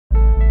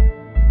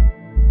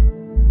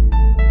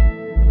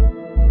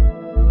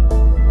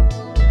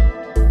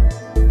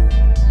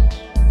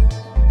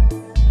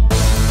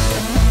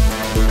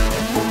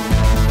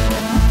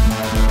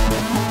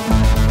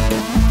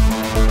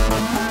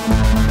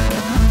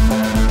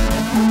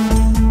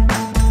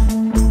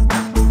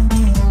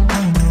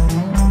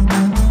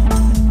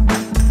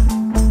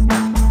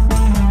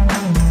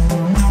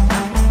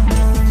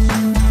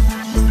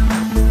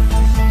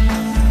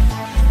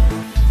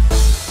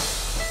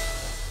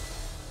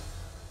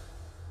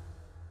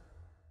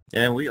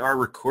And we are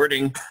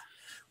recording.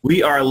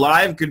 We are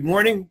live. Good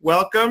morning.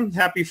 Welcome.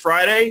 Happy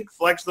Friday.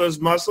 Flex those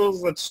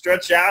muscles. Let's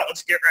stretch out.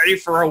 Let's get ready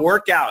for our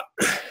workout.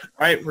 All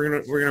right,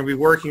 we're gonna be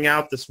working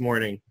out this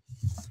morning,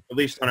 at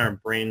least on our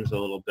brains a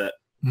little bit.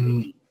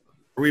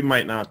 We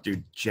might not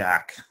do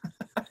jack.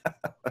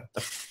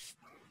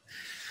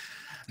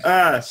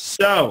 This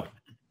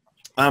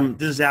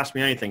is Ask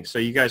Me Anything. So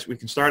you guys, we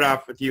can start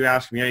off with you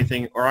asking me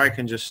anything, or I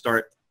can just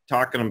start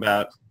talking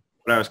about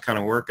what I was kind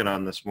of working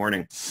on this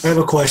morning. I have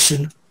a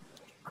question.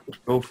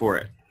 Go for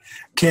it.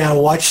 Okay, I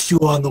watched you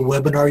on the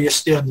webinar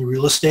yesterday on the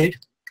real estate.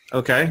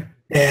 Okay.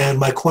 And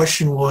my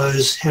question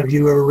was, have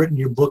you ever written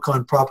your book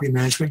on property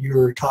management you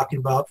were talking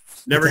about?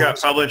 Never got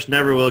published,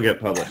 never will get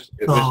published.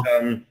 It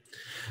was,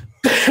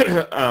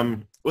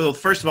 well,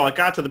 first of all, it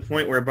got to the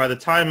point where by the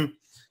time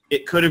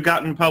it could have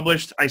gotten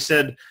published, I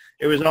said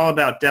it was all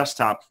about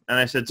desktop. And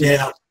I said,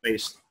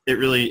 space. It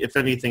really, if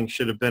anything,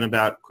 should have been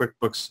about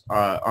QuickBooks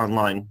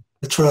Online.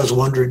 That's what I was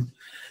wondering.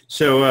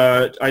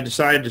 So I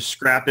decided to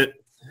scrap it.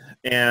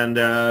 And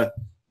I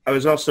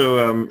was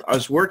also I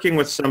was working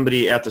with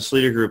somebody at the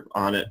Sleater Group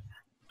on it,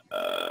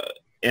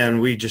 and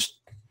we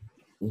just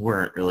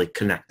weren't really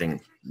connecting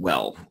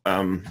well.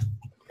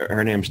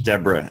 Her name's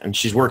Deborah, and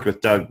she's worked with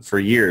Doug for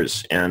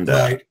years, and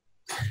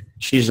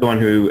she's the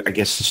one who, I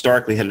guess,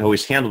 historically had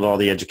always handled all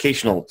the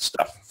educational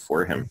stuff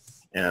for him.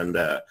 And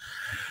there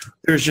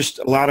was just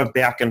a lot of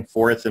back and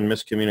forth and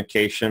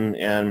miscommunication,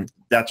 and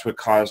that's what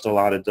caused a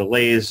lot of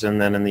delays. And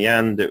then in the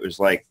end, it was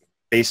like,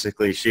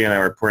 basically, she and I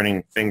were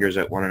pointing fingers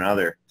at one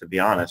another, to be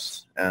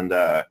honest. And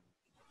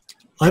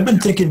I've been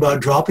thinking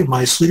about dropping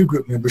my Sleater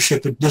Group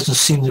membership. It doesn't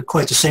seem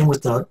quite the same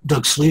with Doug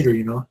Sleater,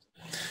 you know.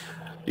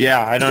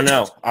 Yeah, I don't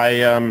know.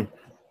 I've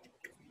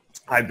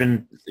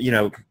been,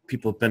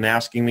 people have been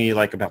asking me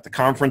like about the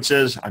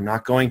conferences. I'm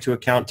not going to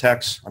Account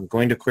Techs. I'm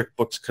going to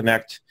QuickBooks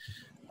Connect.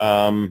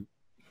 I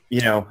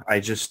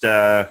just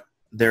there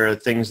are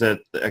things that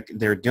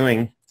they're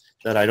doing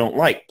that I don't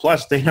like.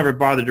 Plus, they never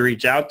bothered to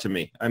reach out to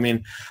me. I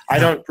mean, I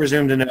don't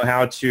presume to know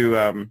how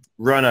to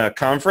run a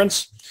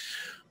conference,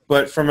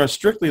 but from a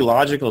strictly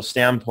logical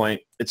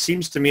standpoint, it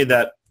seems to me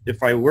that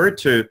if I were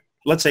to,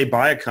 let's say,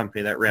 buy a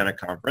company that ran a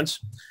conference,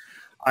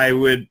 I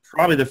would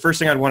probably, the first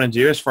thing I'd want to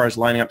do as far as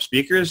lining up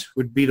speakers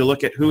would be to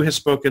look at who has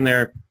spoken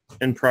there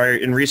in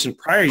recent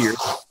prior years,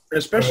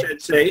 especially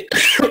I'd say,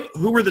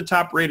 who were the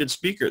top rated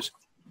speakers?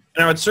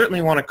 And I would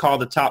certainly want to call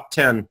the top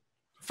 10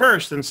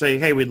 first and say,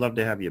 hey, we'd love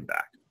to have you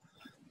back.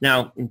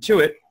 Now,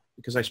 Intuit,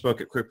 because I spoke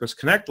at QuickBooks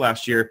Connect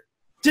last year,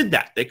 did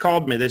that. They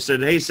called me. They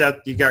said, hey, Seth,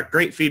 you got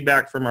great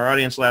feedback from our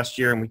audience last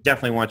year, and we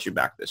definitely want you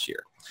back this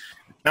year.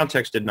 Account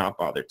Techs did not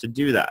bother to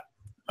do that.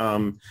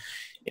 And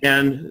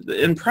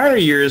in prior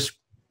years,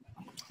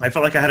 I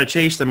felt like I had to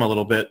chase them a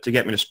little bit to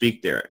get me to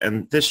speak there.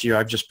 And this year,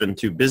 I've just been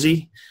too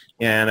busy.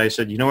 And I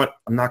said, you know what?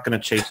 I'm not going to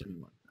chase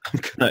anyone.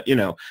 I'm going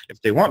to,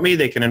 if they want me,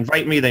 they can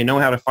invite me. They know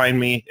how to find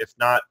me. If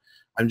not,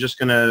 I'm just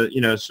going to,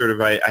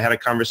 I had a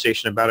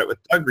conversation about it with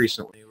Doug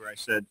recently where I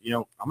said,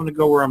 I'm going to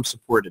go where I'm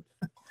supported,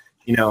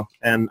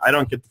 and I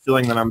don't get the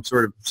feeling that I'm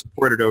sort of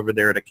supported over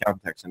there at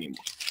Account Techs anymore.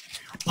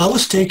 I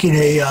was taking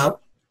a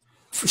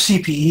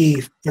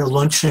CPE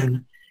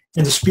luncheon,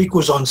 and the speaker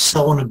was on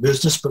selling a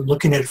business, but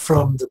looking at it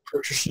from the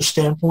purchaser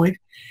standpoint.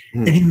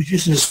 And he was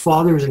using his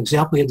father as an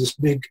example. He had this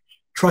big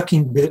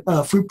trucking,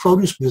 fruit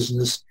produce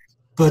business.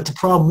 But the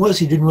problem was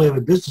he didn't really have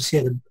a business. He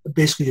had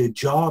basically a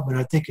job, and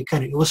I think it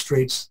kind of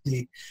illustrates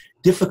the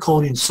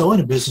difficulty in selling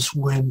a business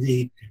when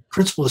the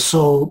principal is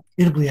so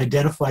intimately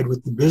identified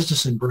with the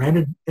business and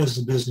branded as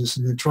the business,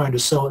 and then trying to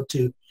sell it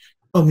to,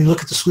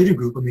 look at the Sleater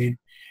Group. They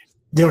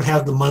don't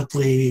have the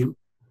monthly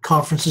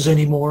conferences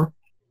anymore.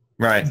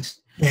 Right.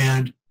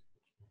 And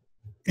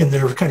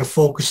they're kind of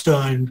focused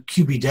on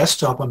QB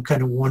Desktop. I'm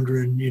kind of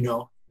wondering,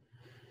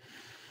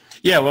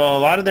 Yeah, well, a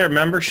lot of their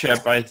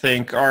membership, I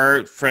think,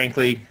 are,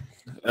 frankly,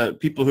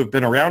 people who've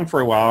been around for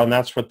a while, and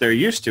that's what they're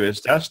used to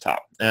is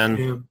desktop.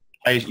 And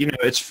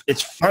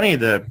it's funny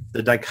the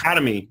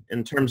dichotomy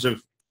in terms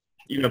of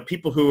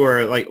people who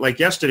are like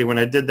yesterday when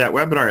I did that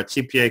webinar at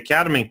CPA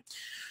Academy.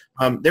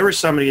 There was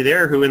somebody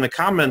there who in the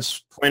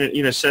comments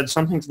said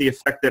something to the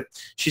effect that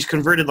she's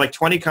converted like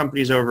 20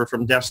 companies over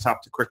from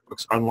desktop to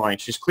QuickBooks Online.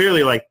 She's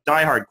clearly like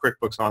diehard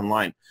QuickBooks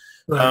Online.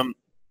 Right.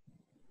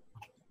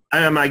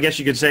 I guess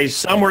you could say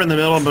somewhere in the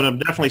middle, but I'm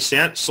definitely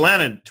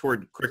slanted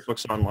toward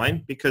QuickBooks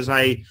Online because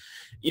I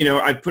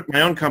put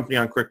my own company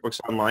on QuickBooks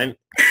Online.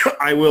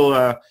 I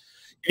will,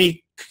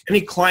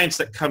 any clients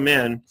that come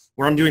in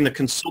where I'm doing the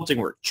consulting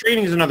work,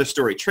 training is another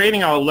story.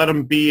 Training, I'll let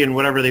them be in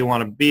whatever they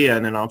want to be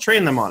in, and I'll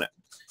train them on it,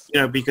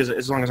 because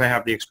as long as I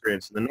have the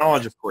experience and the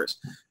knowledge, of course.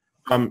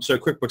 So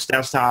QuickBooks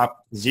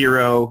Desktop,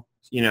 Xero,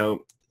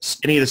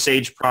 any of the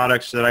Sage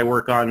products that I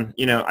work on,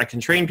 I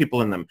can train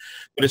people in them.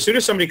 But as soon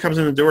as somebody comes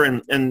in the door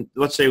and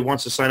let's say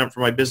wants to sign up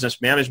for my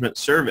business management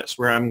service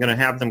where I'm going to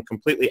have them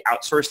completely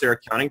outsource their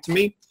accounting to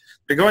me,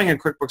 they're going in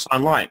QuickBooks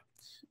Online.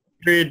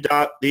 Period,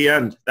 dot, the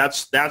end.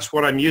 That's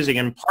what I'm using.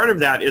 And part of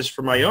that is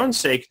for my own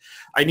sake,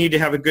 I need to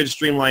have a good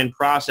streamlined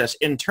process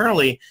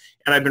internally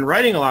and I've been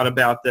writing a lot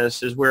about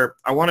this, is where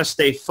I want to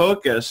stay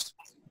focused.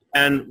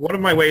 And one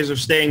of my ways of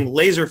staying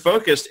laser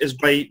focused is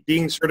by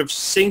being sort of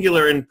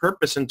singular in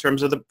purpose in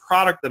terms of the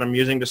product that I'm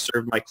using to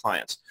serve my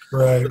clients.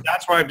 Right. So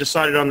that's why I've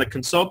decided on the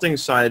consulting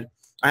side,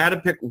 I had to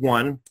pick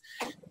one.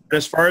 And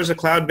as far as the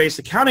cloud-based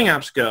accounting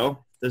apps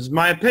go, this is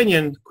my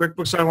opinion,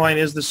 QuickBooks Online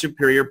is the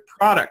superior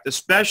product,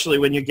 especially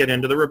when you get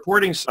into the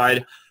reporting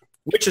side,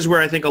 which is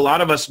where I think a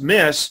lot of us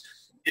miss,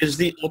 is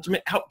the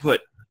ultimate output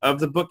of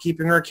the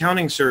bookkeeping or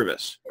accounting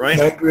service, right?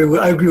 I agree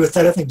with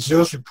that. I think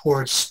Xero's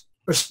reports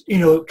are,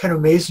 kind of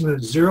amazing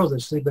with Xero.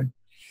 They've been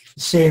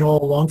saying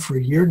all along for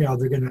a year now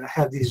they're going to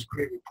have these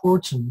great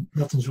reports and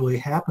nothing's really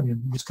happening.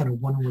 I'm just kind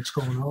of wondering what's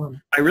going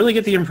on. I really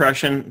get the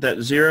impression that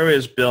Xero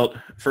is built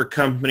for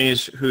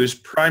companies whose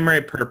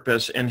primary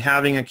purpose in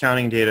having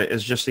accounting data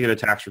is just to get a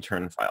tax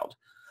return filed.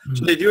 Mm-hmm.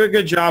 So they do a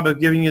good job of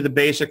giving you the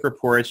basic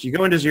reports. You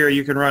go into Xero,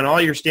 you can run all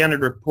your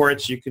standard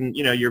reports. You can,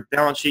 your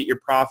balance sheet, your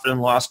profit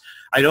and loss.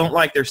 I don't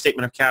like their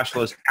statement of cash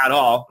flows at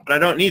all, but I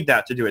don't need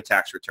that to do a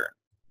tax return,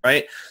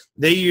 right?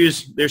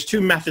 There's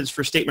two methods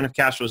for statement of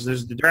cash flows.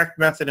 There's the direct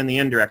method and the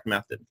indirect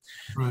method.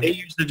 Right. They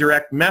use the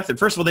direct method.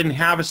 First of all, they didn't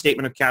have a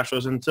statement of cash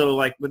flows until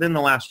like within the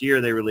last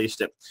year they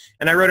released it.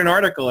 And I wrote an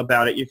article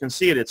about it. You can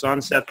see it. It's on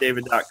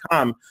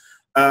SethDavid.com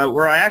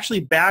where I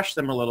actually bashed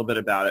them a little bit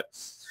about it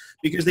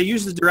because they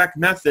use the direct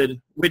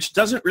method, which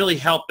doesn't really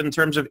help in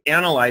terms of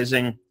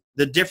analyzing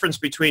the difference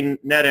between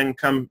net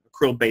income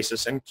accrual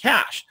basis and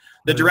cash.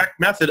 The direct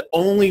method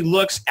only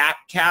looks at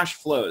cash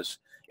flows.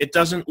 It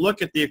doesn't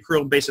look at the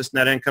accrual basis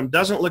net income,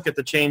 doesn't look at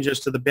the changes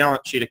to the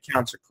balance sheet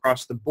accounts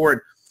across the board,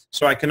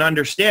 so I can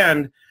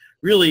understand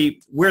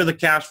really where the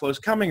cash flow is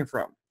coming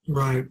from.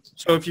 Right.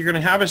 So if you're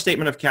going to have a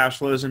statement of cash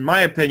flows, in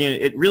my opinion,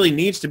 it really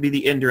needs to be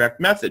the indirect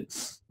method.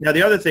 Now,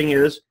 the other thing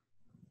is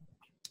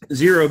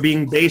Xero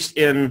being based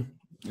in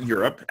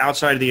Europe,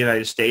 outside of the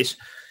United States,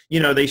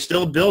 they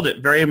still build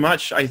it very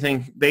much, I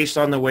think, based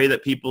on the way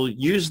that people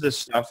use this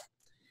stuff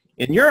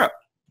in Europe.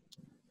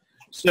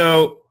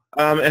 So,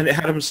 and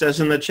Adam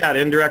says in the chat,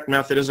 indirect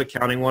method is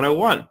accounting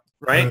 101,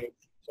 right?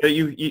 So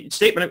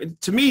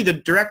to me,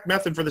 the direct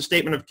method for the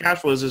statement of cash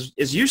flows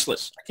is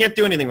useless. I can't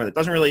do anything with it. It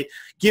doesn't really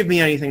give me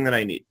anything that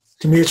I need.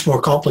 To me, it's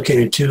more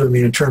complicated too. I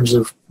mean, in terms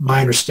of my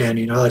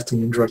understanding, I like the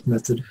indirect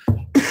method.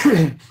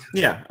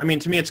 Yeah, I mean,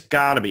 to me, it's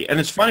got to be. And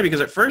it's funny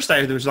because at first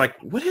I was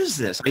like, what is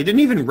this? I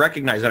didn't even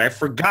recognize it. I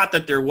forgot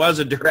that there was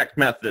a direct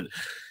method.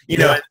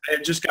 I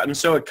had just gotten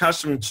so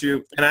accustomed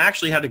to, and I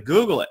actually had to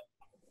Google it.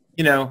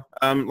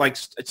 Like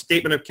a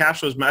statement of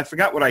cash flows. I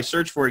forgot what I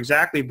searched for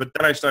exactly, but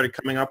then I started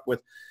coming up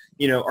with,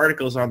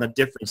 articles on the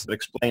difference that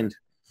explained.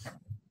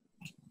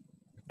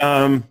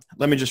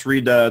 Let me just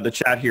read the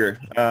chat here.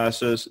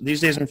 So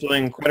these days I'm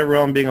feeling quite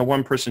overwhelmed being a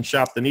one-person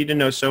shop. The need to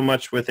know so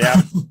much with the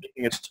app is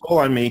taking its toll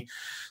on me.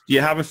 Do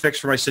you have a fix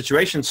for my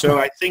situation? So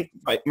I think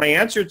my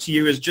answer to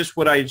you is just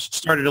what I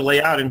started to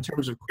lay out in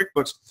terms of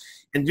QuickBooks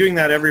and doing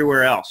that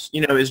everywhere else,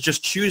 is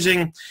just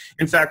choosing.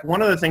 In fact,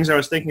 one of the things I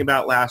was thinking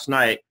about last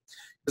night,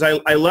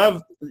 because I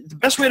love, the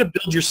best way to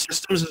build your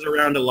systems is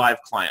around a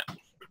live client,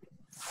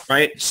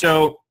 right?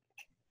 So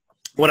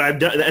what I've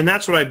done, and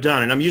that's what I've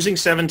done, and I'm using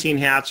 17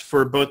 hats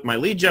for both my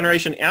lead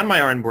generation and my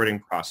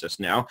onboarding process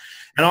now,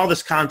 and all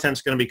this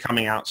content's going to be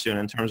coming out soon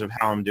in terms of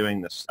how I'm doing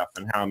this stuff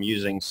and how I'm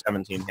using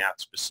 17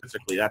 hats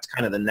specifically. That's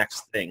kind of the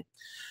next thing.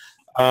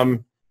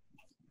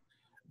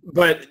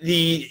 But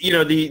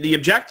the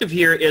objective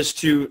here is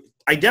to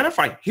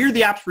identify, here are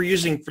the apps we're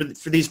using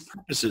for these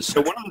purposes.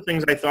 So one of the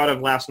things I thought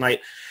of last night,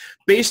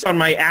 based on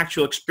my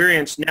actual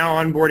experience now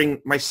onboarding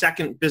my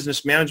second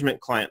business management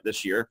client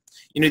this year,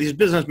 these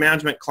business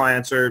management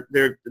clients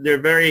they're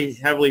very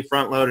heavily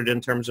front-loaded in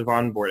terms of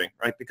onboarding,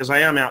 right? Because I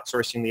am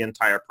outsourcing the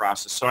entire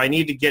process. So I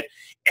need to get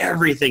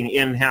everything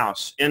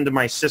in-house into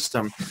my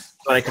system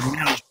so I can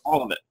manage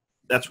all of it.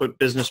 That's what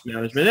business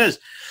management is.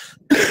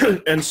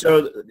 And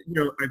so,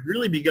 I've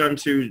really begun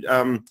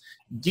to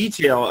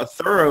detail a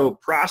thorough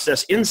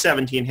process in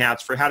 17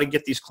 hats for how to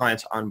get these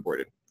clients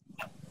onboarded.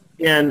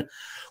 And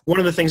one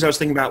of the things I was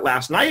thinking about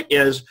last night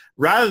is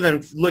rather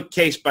than look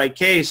case by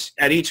case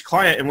at each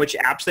client and which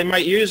apps they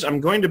might use, I'm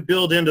going to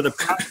build into the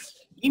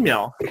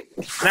email, and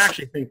I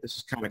actually think this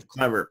is kind of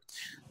clever,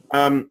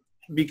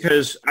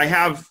 because I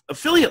have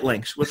affiliate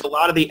links with a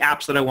lot of the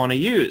apps that I want to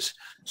use.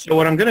 So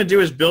what I'm going to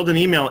do is build an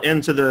email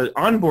into the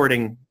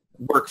onboarding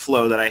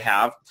workflow that I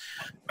have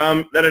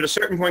that at a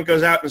certain point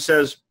goes out and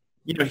says,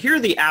 here are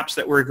the apps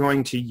that we're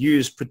going to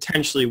use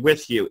potentially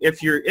with you.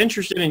 If you're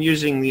interested in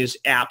using these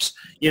apps,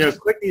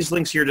 click these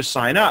links here to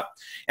sign up.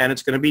 And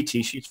it's going to be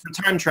T-Sheets for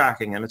time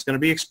tracking, and it's going to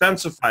be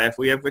Expensify if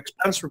we have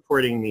expense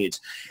reporting needs.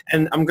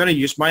 And I'm going to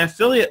use my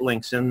affiliate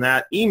links in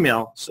that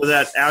email so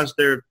that as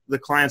the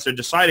clients are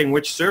deciding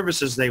which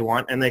services they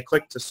want and they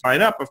click to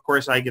sign up, of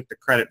course, I get the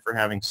credit for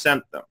having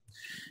sent them.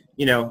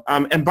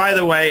 And by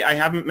the way, I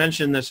haven't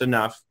mentioned this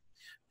enough,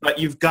 but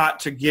you've got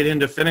to get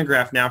into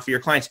Finagraph now for your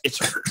clients. It's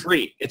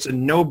free. It's a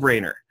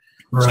no-brainer.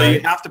 Right. So you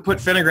have to put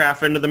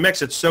Finagraph into the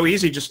mix. It's so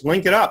easy. Just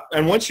link it up.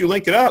 And once you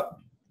link it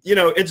up,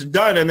 it's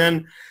done. And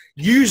then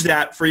use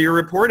that for your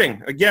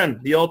reporting. Again,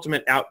 the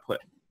ultimate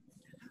output.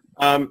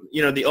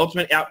 You know, the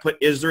ultimate output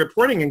is the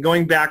reporting. And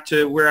going back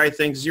to where I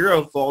think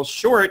Xero falls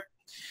short,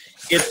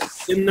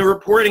 it's in the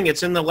reporting.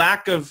 It's in the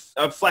lack of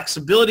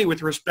flexibility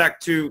with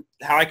respect to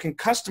how I can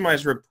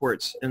customize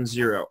reports in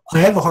Xero. I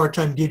have a hard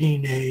time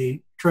getting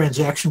a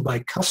transaction by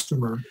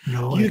customer.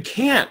 You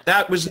can't.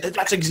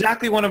 That's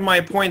exactly one of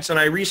my points, and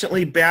I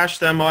recently bashed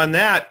them on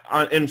that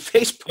in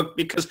Facebook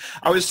because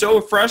I was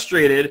so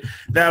frustrated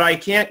that I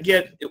can't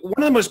get one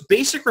of the most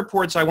basic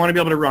reports I want to be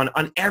able to run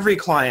on every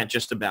client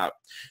just about,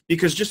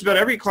 because just about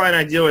every client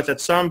I deal with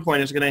at some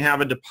point is going to have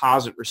a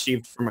deposit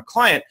received from a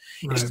client.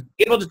 Right. Is to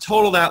be able to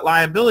total that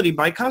liability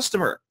by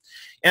customer.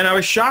 And I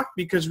was shocked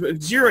because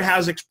Xero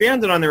has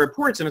expanded on their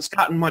reports and it's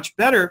gotten much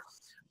better.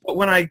 But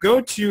when I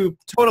go to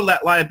total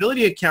that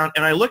liability account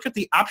and I look at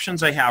the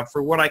options I have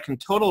for what I can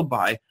total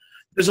by,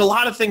 there's a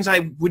lot of things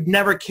I would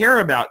never care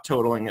about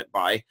totaling it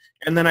by.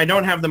 And then I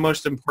don't have the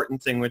most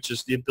important thing, which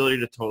is the ability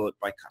to total it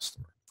by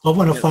customer. I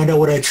want to find out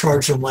what I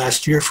charged them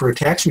last year for a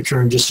tax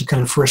return just to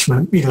kind of first,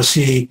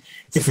 see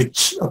if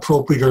it's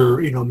appropriate or,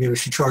 maybe I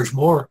should charge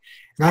more.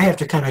 And I have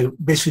to kind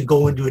of basically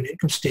go into an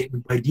income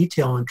statement by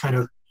detail and kind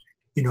of,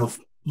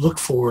 look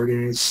for it.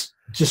 And it's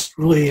just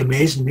really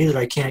amazing to me that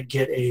I can't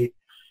get a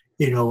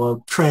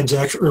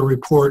transaction or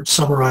report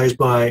summarized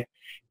by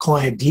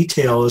client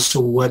detail as to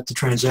what the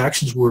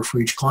transactions were for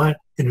each client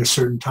in a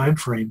certain time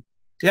frame.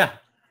 Yeah.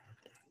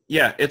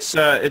 Yeah. It's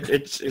a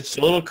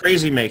little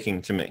crazy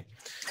making to me.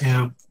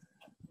 Yeah.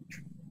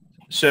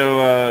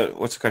 So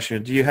what's the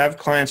question? Do you have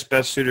clients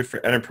best suited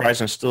for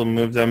enterprise and still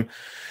move them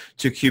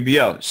to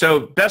QBO? So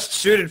best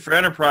suited for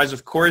enterprise,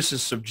 of course,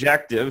 is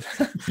subjective.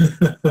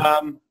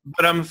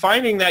 But I'm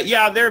finding that,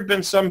 there have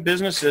been some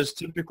businesses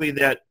typically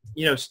that,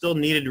 still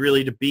needed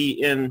really to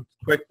be in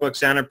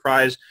QuickBooks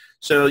Enterprise.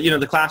 So,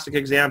 the classic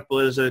example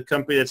is a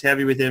company that's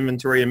heavy with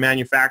inventory and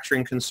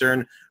manufacturing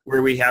concern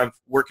where we have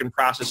work in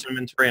process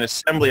inventory and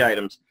assembly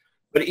items.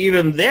 But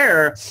even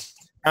there,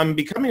 I'm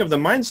becoming of the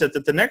mindset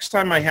that the next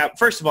time I have,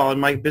 first of all, in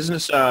my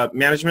business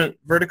management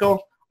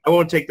vertical, I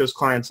won't take those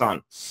clients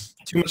on.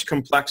 Too much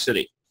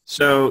complexity.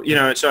 So,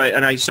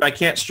 I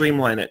can't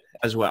streamline it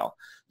as well.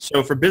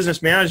 So for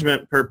business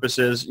management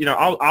purposes,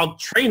 I'll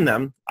train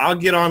them. I'll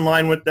get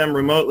online with them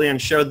remotely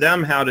and show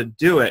them how to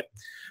do it.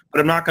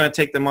 But I'm not going to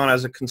take them on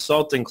as a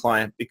consulting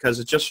client because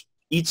it just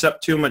eats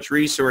up too much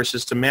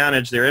resources to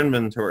manage their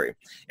inventory.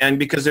 And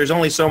because there's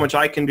only so much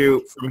I can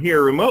do from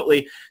here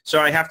remotely,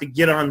 so I have to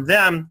get on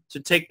them to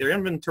take their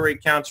inventory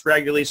counts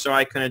regularly so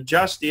I can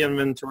adjust the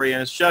inventory,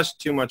 and it's just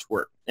too much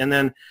work. And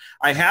then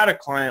I had a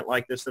client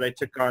like this that I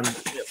took on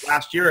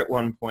last year at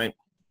one point,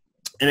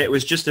 and it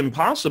was just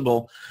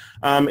impossible.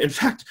 In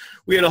fact,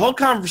 we had a whole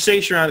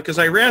conversation around it because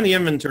I ran the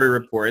inventory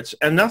reports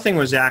and nothing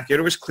was accurate.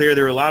 It was clear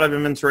there were a lot of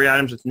inventory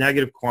items with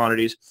negative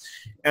quantities.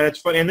 And it's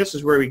funny, and this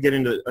is where we get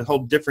into a whole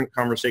different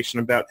conversation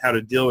about how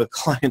to deal with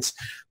clients.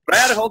 But I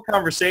had a whole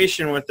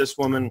conversation with this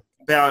woman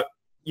about,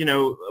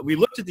 we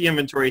looked at the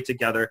inventory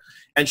together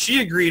and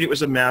she agreed it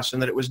was a mess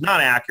and that it was not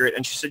accurate.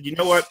 And she said, you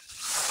know what?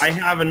 I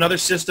have another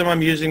system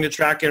I'm using to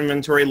track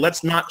inventory.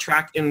 Let's not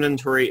track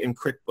inventory in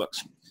QuickBooks.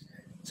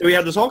 So we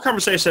had this whole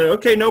conversation. I said,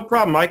 okay, no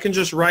problem. I can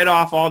just write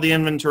off all the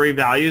inventory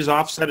values,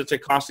 offset it to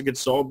cost of goods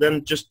sold,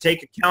 then just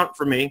take account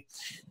for me,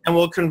 and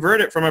we'll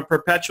convert it from a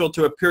perpetual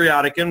to a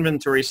periodic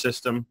inventory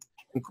system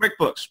in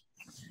QuickBooks.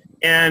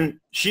 And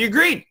she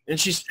agreed. And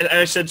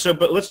I said,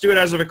 but let's do it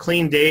as of a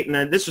clean date.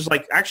 And this was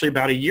actually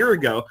about a year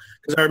ago,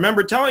 because I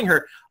remember telling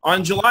her,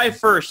 on July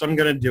 1st, I'm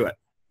going to do it.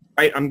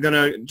 Right, I'm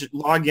going to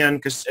log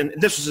in and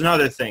this was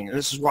another thing, and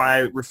this is why I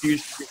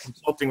refused to do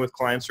consulting with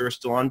clients who are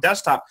still on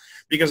desktop,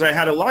 because I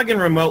had to log in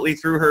remotely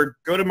through her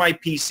go to my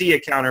PC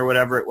account or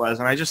whatever it was,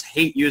 and I just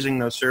hate using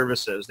those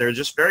services. They're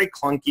just very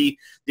clunky.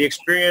 The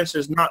experience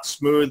is not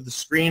smooth. The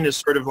screen is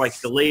sort of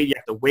delayed. You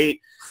have to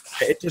wait.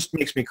 It just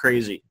makes me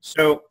crazy.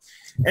 So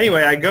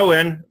anyway, I go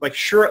in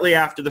shortly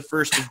after the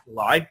 1st of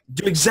July,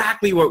 do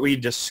exactly what we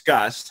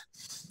discussed,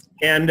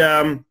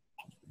 and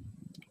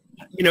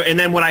and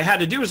then what I had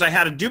to do is I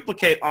had to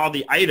duplicate all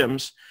the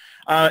items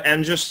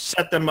and just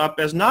set them up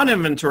as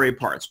non-inventory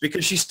parts,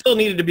 because she still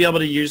needed to be able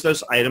to use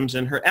those items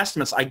in her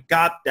estimates. I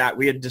got that.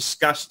 We had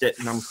discussed it,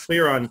 and I'm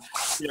clear on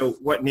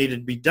what needed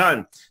to be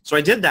done. So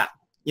I did that.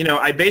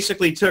 I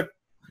basically took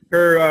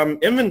her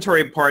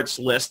inventory parts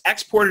list,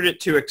 exported it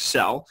to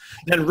Excel,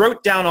 then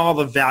wrote down all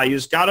the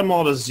values, got them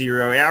all to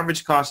 0,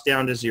 average cost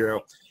down to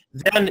 0,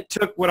 then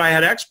took what I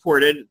had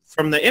exported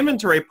from the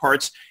inventory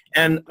parts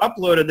and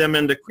uploaded them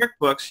into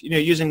QuickBooks,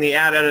 using the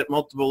add, edit,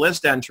 multiple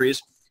list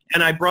entries,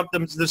 and I brought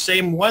them the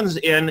same ones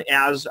in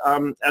as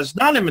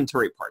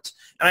non-inventory parts,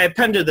 and I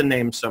appended the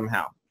names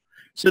somehow.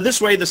 So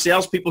this way, the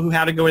salespeople who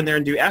had to go in there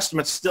and do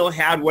estimates still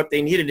had what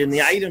they needed in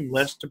the item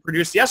list to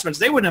produce the estimates.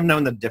 They wouldn't have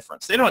known the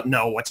difference. They don't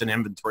know what's an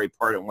inventory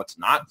part and what's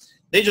not.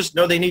 They just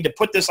know they need to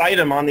put this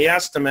item on the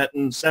estimate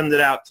and send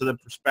it out to the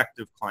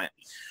prospective client.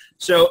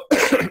 So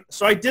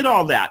I did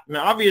all that. And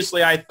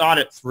obviously, I thought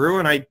it through,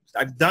 and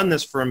I've done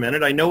this for a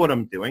minute. I know what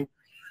I'm doing.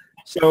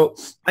 So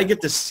I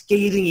get this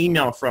scathing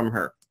email from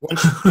her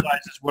once she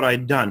realizes what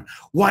I'd done.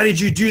 Why did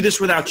you do this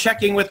without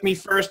checking with me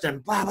first?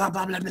 And blah, blah,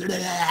 blah, blah, blah,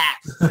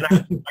 blah.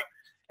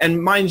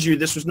 And mind you,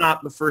 this was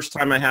not the first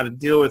time I had to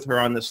deal with her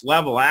on this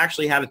level. I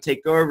actually had to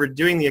take over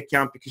doing the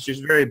account because she was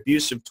very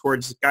abusive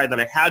towards the guy that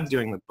I had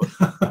doing the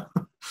book.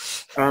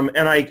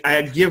 And I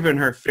had given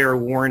her fair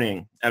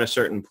warning at a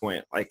certain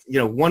point. Like, you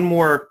know, one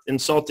more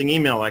insulting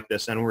email like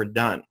this and we're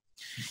done.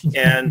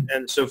 And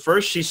so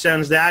first she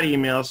sends that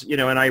email, you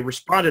know, and I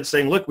responded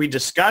saying, look, we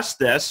discussed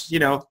this, you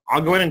know,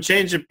 I'll go in and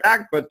change it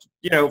back. But,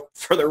 you know,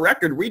 for the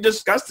record, we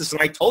discussed this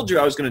and I told you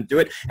I was going to do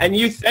it. And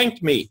you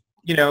thanked me,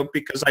 you know,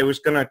 because I was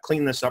going to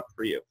clean this up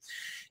for you.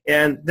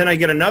 And then I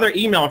get another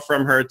email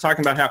from her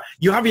talking about how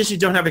you obviously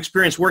don't have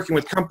experience working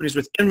with companies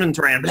with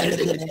inventory. And blah, blah,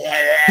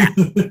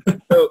 blah, blah.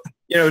 So,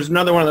 you know, it was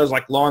another one of those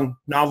like long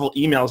novel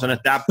emails. And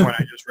at that point,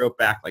 I just wrote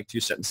back like 2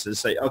 sentences,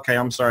 say, okay,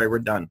 I'm sorry, we're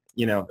done.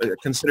 You know,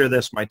 consider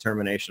this my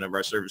termination of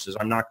our services.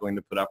 I'm not going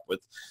to put up with,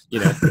 you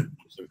know,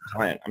 some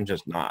client. I'm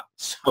just not.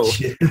 So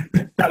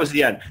that was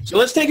the end. So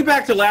let's take it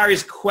back to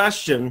Larry's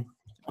question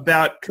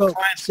about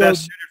clients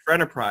best suited for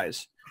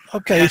enterprise.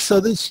 Okay, so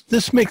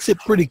this makes it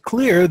pretty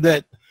clear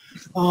that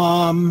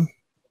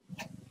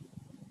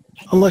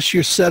unless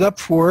you're set up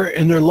for it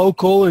and they're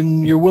local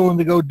and you're willing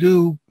to go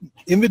do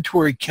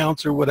inventory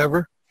counts or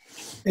whatever,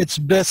 it's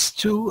best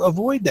to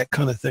avoid that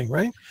kind of thing,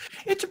 right?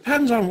 It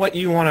depends on what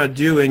you want to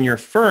do in your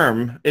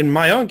firm. In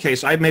my own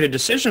case, I've made a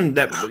decision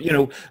that, you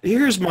know,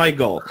 here's my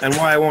goal and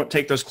why I won't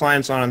take those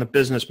clients on the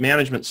business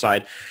management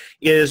side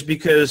is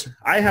because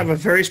I have a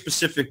very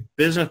specific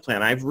business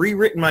plan. I've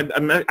rewritten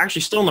I'm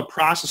actually still in the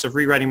process of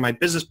rewriting my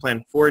business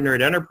plan for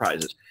Nerd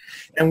Enterprises.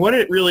 And what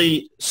it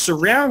really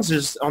surrounds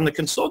is, on the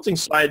consulting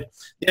side,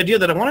 the idea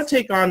that I want to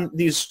take on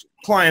these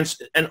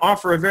clients and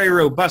offer a very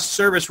robust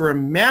service where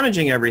I'm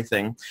managing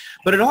everything,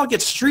 but it all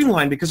gets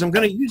streamlined because I'm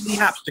going to use the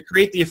apps to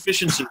create the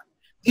efficiency.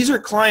 These are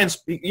clients,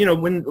 you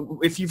know,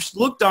 if you've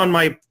looked on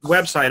my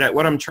website at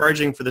what I'm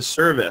charging for the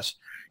service,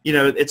 you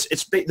know, it's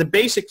the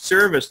basic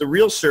service, the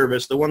real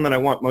service, the one that I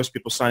want most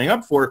people signing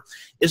up for,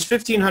 is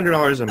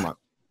 $1,500 a month.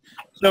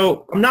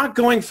 So I'm not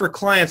going for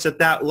clients at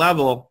that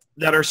level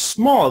that are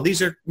small.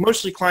 These are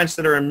mostly clients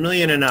that are $1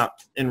 million and up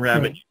in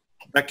revenue,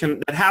 that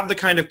have the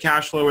kind of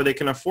cash flow where they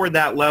can afford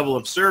that level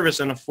of service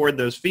and afford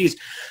those fees.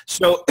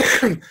 So,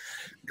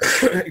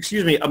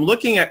 excuse me, I'm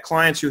looking at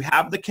clients who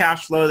have the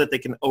cash flow that they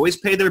can always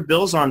pay their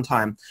bills on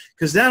time,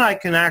 because then I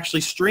can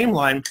actually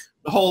streamline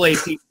the whole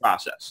AP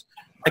process.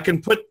 I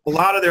can put a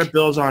lot of their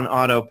bills on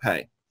auto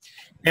pay.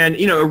 And,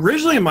 you know,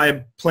 originally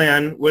my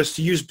plan was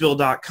to use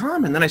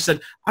bill.com, and then I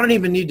said, I don't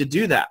even need to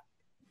do that.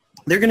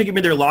 They're going to give me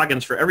their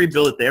logins for every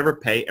bill that they ever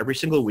pay every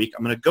single week.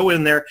 I'm going to go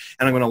in there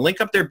and I'm going to link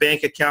up their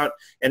bank account.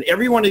 And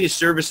every one of these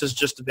services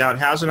just about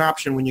has an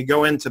option when you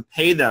go in to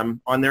pay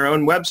them on their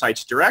own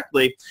websites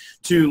directly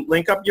to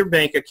link up your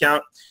bank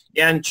account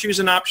and choose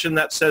an option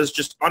that says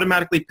just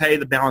automatically pay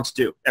the balance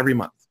due every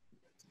month.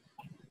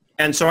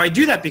 And so I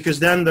do that because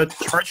then the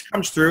charge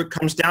comes through, it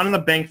comes down in the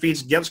bank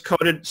feeds, gets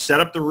coded, set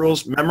up the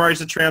rules, memorize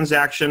the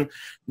transaction.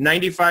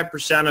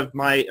 95% of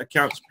my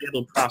accounts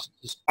payable process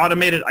is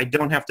automated. I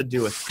don't have to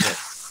do a thing.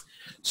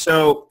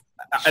 So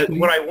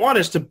what I want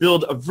is to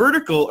build a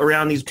vertical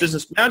around these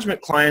business management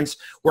clients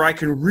where I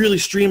can really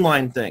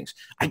streamline things.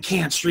 I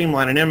can't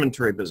streamline an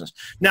inventory business.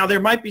 Now,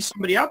 there might be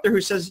somebody out there who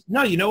says,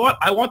 no, you know what?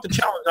 I want the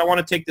challenge. I want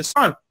to take this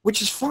on,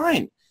 which is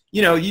fine.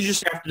 You know, you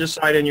just have to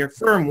decide in your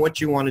firm what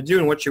you want to do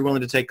and what you're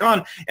willing to take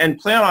on, and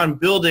plan on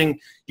building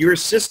your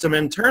system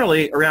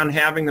internally around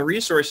having the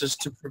resources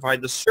to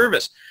provide the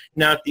service.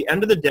 Now, at the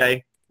end of the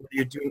day, whether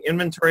you're doing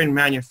inventory in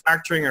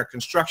manufacturing or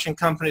construction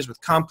companies with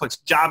complex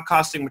job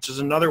costing, which is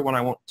another one I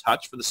won't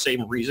touch for the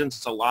same reasons.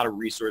 It's a lot of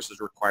resources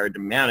required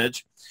to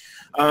manage.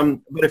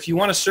 But if you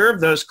want to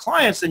serve those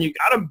clients, then you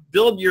got to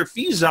build your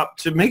fees up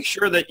to make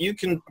sure that you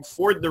can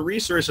afford the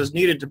resources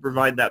needed to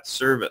provide that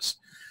service.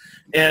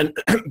 And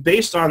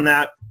based on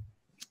that,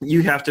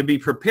 you have to be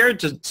prepared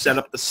to set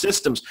up the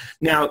systems.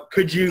 Now,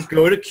 could you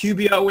go to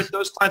QBO with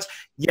those clients?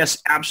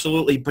 Yes,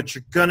 absolutely. But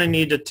you're going to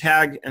need to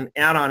tag an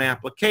add-on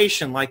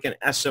application like an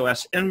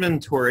SOS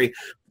Inventory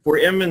for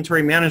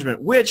inventory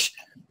management, which,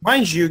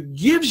 mind you,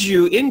 gives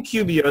you in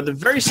QBO the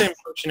very same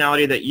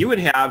functionality that you would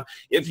have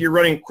if you're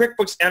running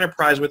QuickBooks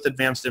Enterprise with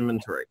advanced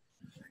inventory.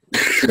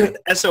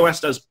 SOS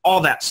does all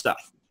that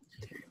stuff.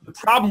 The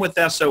problem with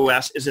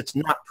SOS is it's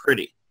not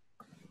pretty.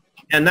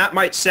 And that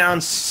might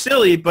sound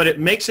silly, but it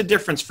makes a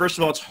difference. First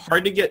of all, it's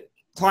hard to get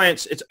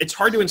clients, it's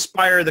hard to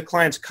inspire the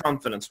client's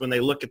confidence when they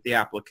look at the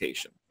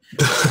application.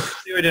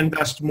 They would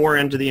invest more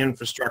into the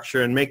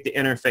infrastructure and make the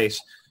interface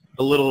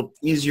a little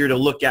easier to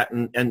look at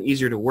and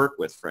easier to work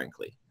with,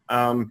 frankly.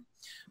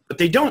 But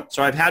they don't.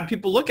 So I've had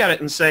people look at it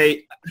and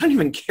say, I don't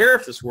even care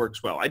if this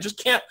works well. I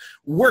just can't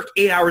work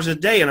 8 hours a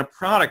day in a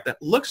product that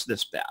looks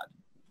this bad.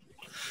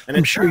 And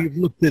I'm sure you've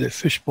looked at it,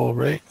 Fishbowl,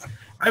 right?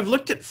 I've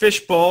looked at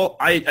Fishbowl.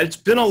 It's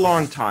been a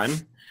long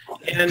time,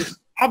 and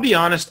I'll be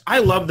honest, I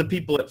love the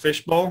people at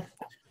Fishbowl,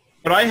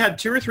 But I had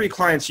 2 or 3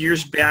 clients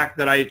years back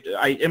that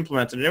I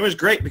implemented, and it was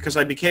great because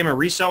I became a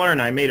reseller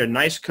and I made a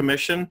nice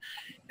commission.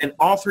 And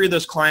all 3 of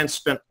those clients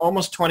spent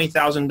almost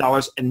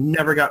 $20,000 and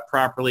never got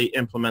properly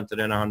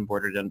implemented and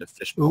onboarded into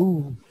Fishbowl.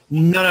 Ooh.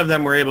 None of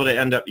them were able to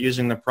end up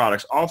using the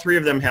products. All 3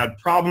 of them had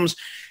problems.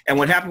 And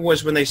what happened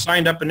was when they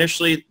signed up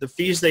initially, the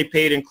fees they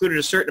paid included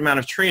a certain amount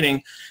of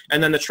training.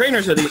 And then the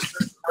trainers are these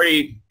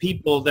third-party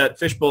people that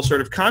Fishbowl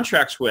sort of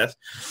contracts with.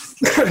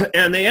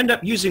 And they end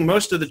up using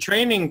most of the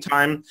training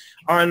time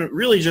on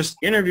really just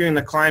interviewing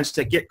the clients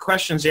to get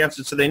questions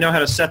answered so they know how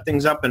to set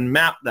things up and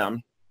map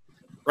them.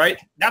 Right?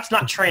 That's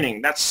not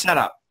training. That's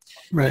setup.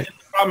 Right.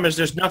 The problem is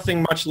there's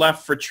nothing much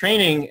left for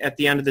training at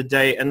the end of the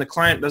day, and the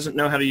client doesn't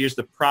know how to use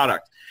the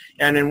product.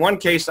 And in one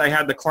case, I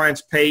had the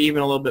clients pay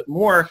even a little bit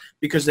more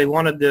because they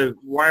wanted the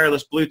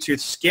wireless Bluetooth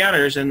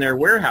scanners in their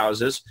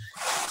warehouses,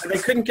 and they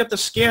couldn't get the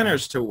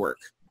scanners to work.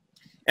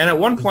 And at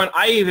one point,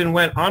 I even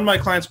went on my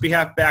client's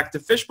behalf back to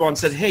Fishbowl and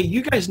said, hey,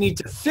 you guys need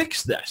to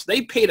fix this.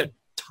 They paid a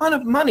ton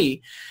of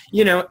money,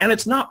 and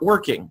it's not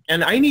working.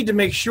 And I need to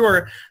make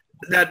sure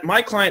that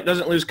my client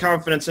doesn't lose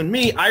confidence in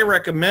me. I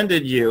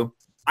recommended you.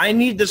 I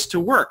need this to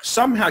work.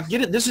 Somehow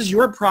get it. This is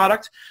your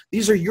product.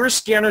 These are your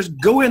scanners.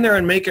 Go in there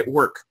and make it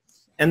work.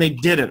 And they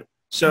didn't.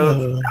 So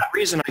for that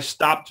reason, I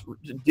stopped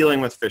dealing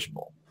with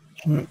Fishbowl.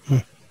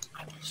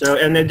 So,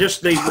 and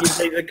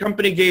the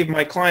company gave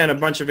my client a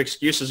bunch of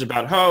excuses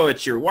about, oh,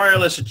 it's your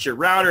wireless, it's your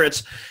router.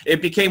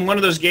 It became one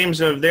of those games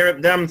of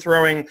them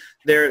throwing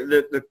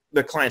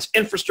the client's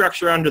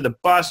infrastructure under the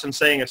bus and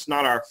saying it's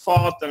not our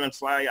fault. And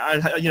it's like,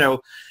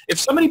 if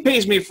somebody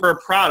pays me for a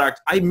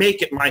product, I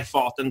make it my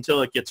fault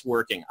until it gets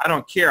working. I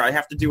don't care. I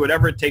have to do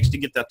whatever it takes to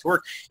get that to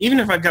work. Even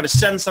if I've got to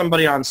send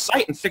somebody on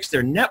site and fix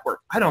their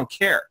network, I don't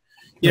care.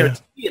 To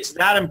me, it's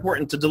that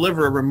important to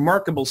deliver a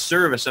remarkable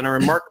service and a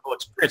remarkable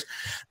experience.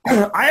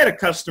 I had a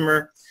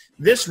customer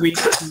this week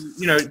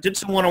who, did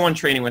some one-on-one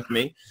training with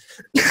me,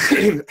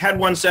 had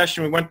one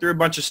session, we went through a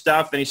bunch of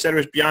stuff, and he said it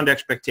was beyond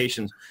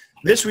expectations.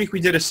 This week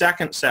we did a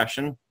second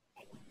session,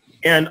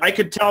 and I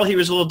could tell he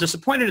was a little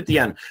disappointed at the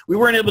end. We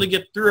weren't able to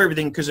get through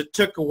everything because it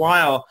took a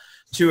while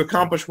to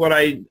accomplish what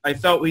I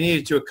felt we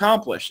needed to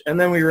accomplish, and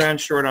then we ran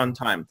short on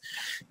time.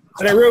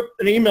 And I wrote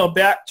an email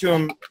back to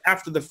him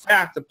after the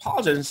fact,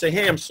 apologized, and say,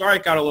 hey, I'm sorry I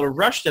got a little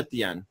rushed at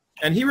the end.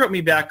 And he wrote me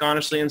back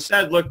honestly and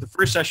said, look, the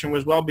first session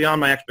was well beyond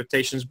my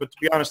expectations, but to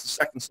be honest, the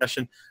second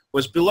session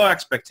was below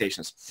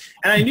expectations.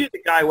 And I knew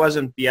the guy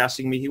wasn't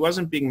BSing me. He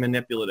wasn't being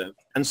manipulative.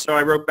 And so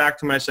I wrote back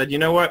to him and I said, you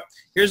know what?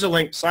 Here's a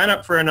link. Sign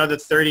up for another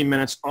 30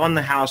 minutes on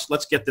the house.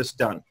 Let's get this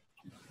done.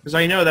 Because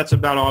I know that's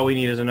about all we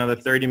need is another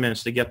 30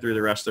 minutes to get through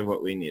the rest of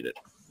what we needed.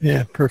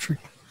 Yeah,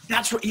 perfect.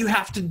 That's what you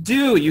have to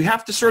do. You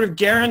have to sort of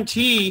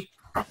guarantee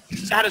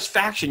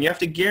satisfaction. You have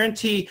to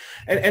guarantee.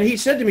 And he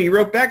said to me, he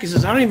wrote back, he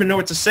says, I don't even know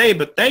what to say,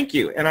 but thank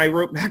you. And I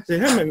wrote back to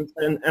him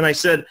and I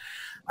said,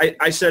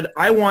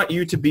 I want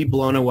you to be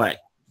blown away,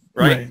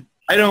 right?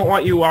 I don't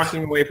want you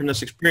walking away from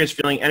this experience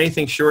feeling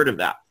anything short of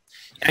that.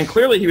 And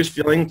clearly he was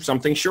feeling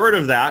something short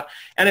of that.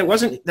 And it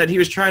wasn't that he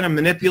was trying to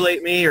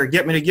manipulate me or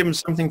get me to give him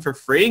something for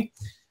free.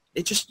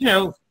 It just,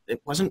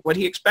 it wasn't what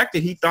he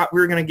expected. He thought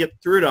we were going to get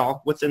through it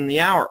all within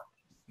the hour.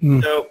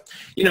 So,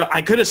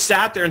 I could have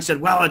sat there and said,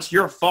 well, it's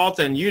your fault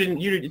and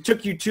it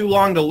took you too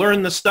long to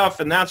learn the stuff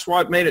and that's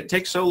what made it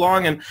take so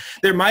long. And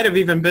there might have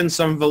even been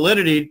some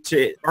validity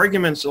to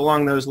arguments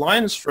along those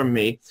lines from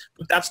me,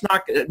 but that's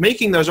not,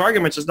 making those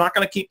arguments is not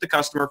going to keep the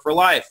customer for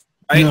life.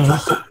 Right?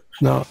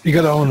 No, you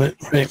got to own it.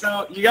 Right?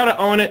 So you got to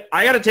own it.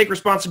 I got to take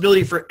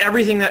responsibility for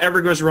everything that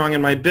ever goes wrong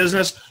in my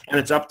business, and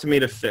it's up to me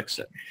to fix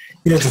it.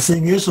 Yeah, the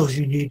thing is,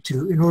 you need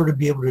to, in order to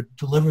be able to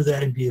deliver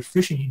that and be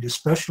efficient, you need to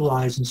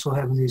specialize. And so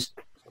having these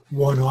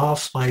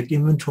one-offs like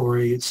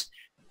inventory,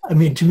 to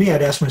me,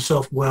 I'd ask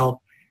myself,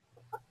 well,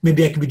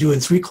 maybe I could be doing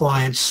 3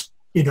 clients,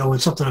 in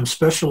something I'm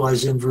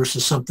specialized in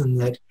versus something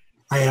that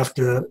I have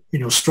to,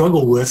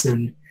 struggle with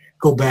and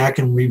go back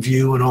and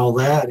review and all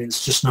that. And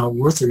it's just not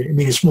worth it.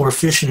 It's more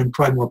efficient and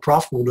probably more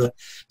profitable to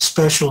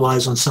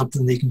specialize on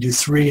something that you can do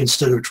 3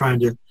 instead of trying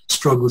to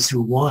struggle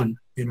through 1,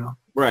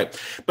 Right.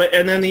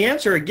 And then the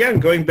answer,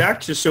 again, going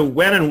back to, so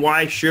when and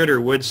why should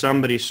or would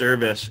somebody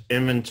service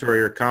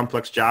inventory or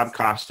complex job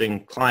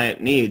costing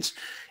client needs?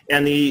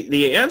 And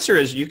the answer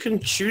is you can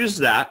choose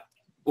that.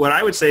 What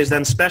I would say is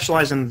then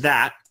specialize in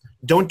that.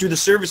 Don't do the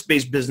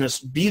service-based business.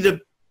 Be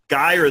the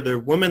guy or the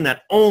woman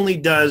that only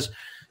does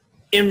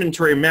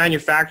inventory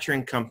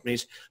manufacturing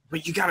companies,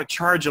 but you got to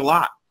charge a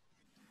lot.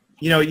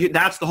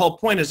 That's the whole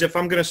point, is if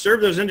I'm going to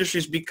serve those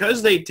industries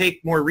because they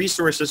take more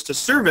resources to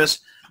service,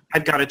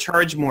 I've got to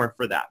charge more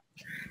for that.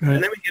 Right.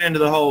 And then we get into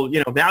the whole,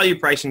 value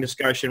pricing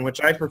discussion, which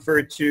I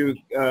prefer to,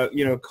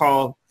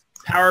 call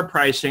power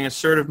pricing. It's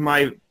sort of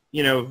my,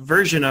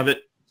 version of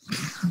it,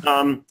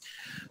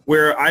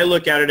 where I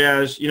look at it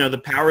as,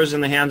 the power is in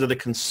the hands of the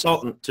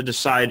consultant to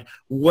decide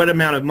what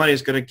amount of money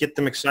is going to get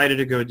them excited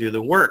to go do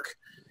the work.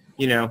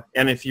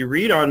 And if you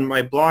read on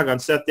my blog on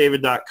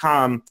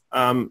SethDavid.com,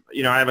 I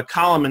have a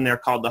column in there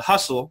called The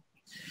Hustle.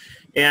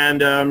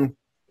 And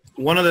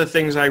one of the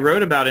things I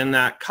wrote about in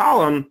that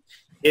column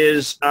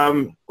is,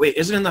 wait,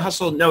 is it in the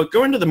hustle? No,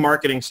 go into the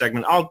marketing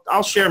segment.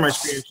 I'll share my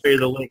screen and show you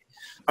the link.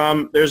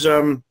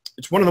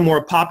 It's one of the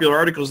more popular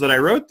articles that I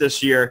wrote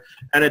this year,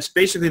 and it's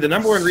basically the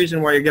 #1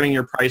 reason why you're getting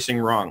your pricing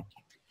wrong.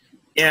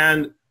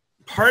 And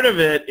part of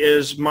it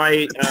is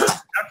my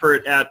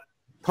effort at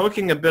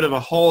poking a bit of a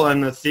hole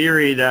in the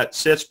theory that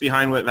sits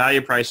behind what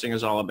value pricing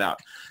is all about.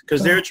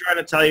 Because they're trying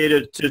to tell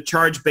you to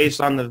charge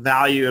based on the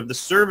value of the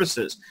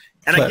services.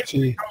 And I get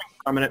where you're coming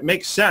from, and it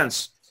makes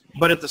sense.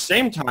 But at the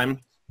same time,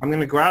 I'm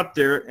going to go out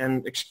there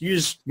and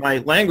excuse my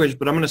language,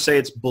 but I'm going to say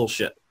it's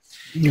bullshit.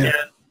 Yeah. And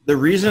the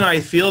reason I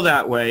feel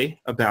that way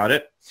about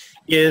it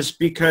is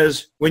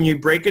because when you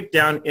break it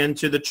down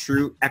into the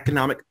true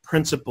economic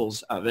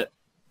principles of it,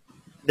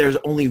 there's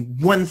only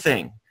one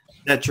thing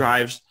that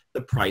drives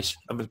the price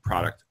of a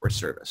product or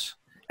service.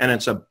 And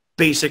it's a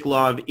basic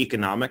law of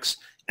economics,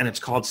 and it's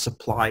called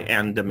supply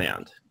and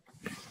demand.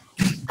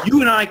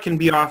 You and I can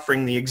be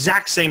offering the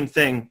exact same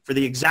thing for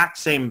the exact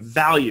same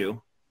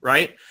value,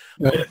 right?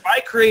 But if I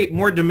create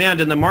more demand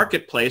in the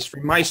marketplace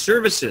for my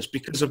services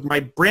because of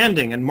my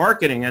branding and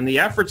marketing and the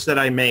efforts that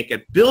I make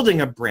at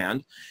building a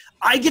brand,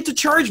 I get to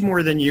charge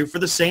more than you for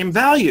the same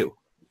value.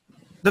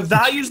 The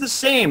value is the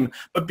same,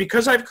 but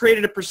because I've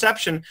created a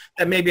perception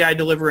that maybe I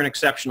deliver an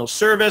exceptional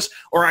service,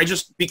 or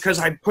because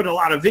I put a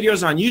lot of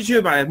videos on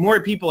YouTube, I have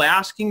more people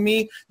asking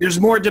me, there's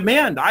more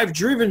demand. I've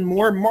driven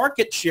more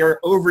market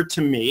share over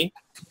to me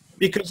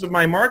because of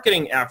my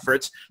marketing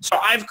efforts. So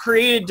I've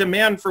created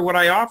demand for what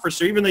I offer.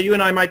 So even though you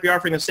and I might be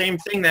offering the same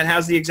thing that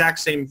has the exact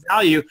same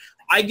value,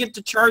 I get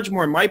to charge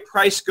more. My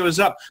price goes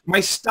up. My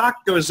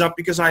stock goes up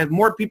because I have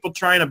more people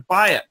trying to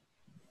buy it.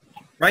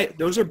 Right?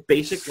 Those are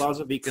basic laws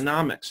of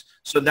economics.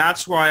 So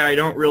that's why I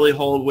don't really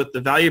hold with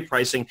the value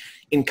pricing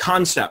in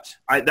concept.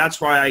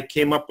 That's why I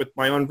came up with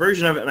my own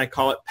version of it, and I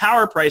call it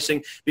power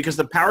pricing, because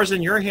the power is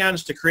in your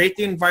hands to create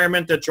the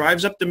environment that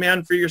drives up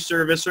demand for your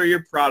service or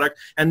your product,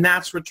 and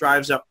that's what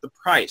drives up the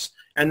price.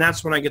 And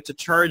that's when I get to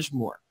charge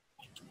more.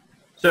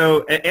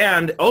 So,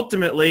 and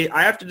ultimately,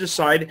 I have to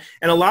decide,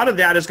 and a lot of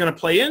that is going to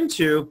play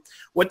into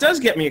what does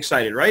get me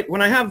excited, right?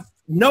 When I have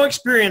no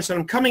experience and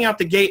I'm coming out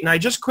the gate and I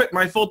just quit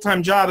my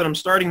full-time job and I'm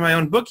starting my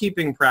own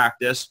bookkeeping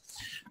practice,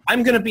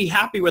 I'm going to be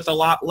happy with a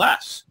lot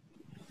less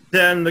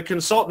than the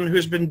consultant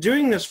who's been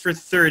doing this for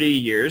 30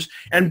 years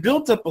and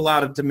built up a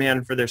lot of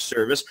demand for their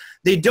service.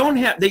 They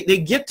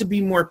get to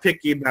be more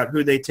picky about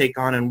who they take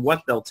on and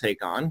what they'll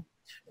take on,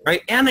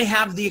 right? And they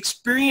have the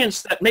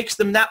experience that makes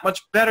them that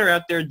much better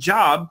at their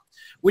job,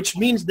 which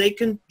means they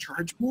can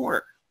charge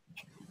more.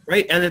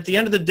 Right? And at the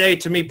end of the day,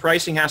 to me,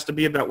 pricing has to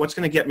be about what's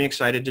going to get me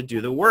excited to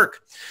do the work.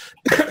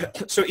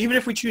 So even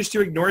if we choose to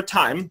ignore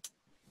time,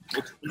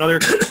 another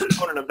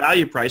component of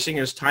value pricing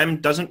is time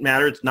doesn't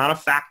matter. It's not a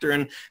factor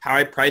in how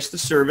I price the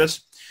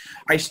service.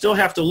 I still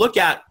have to look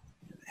at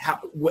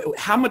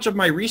how much of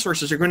my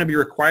resources are going to be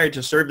required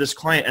to serve this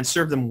client and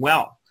serve them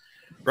well.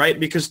 Right?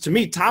 Because to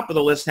me, top of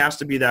the list has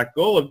to be that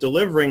goal of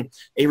delivering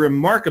a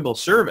remarkable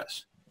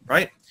service.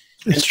 Right?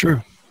 It's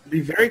true. To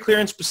be very clear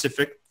and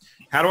specific.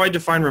 How do I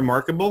define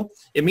remarkable?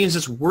 It means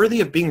it's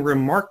worthy of being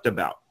remarked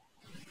about.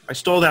 I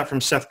stole that from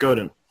Seth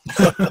Godin.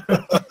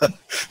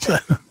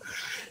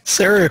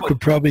 Sarah could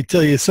probably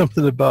tell you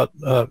something about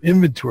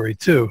inventory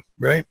too,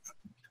 right?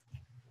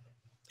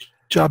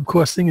 Job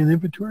costing and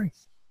inventory?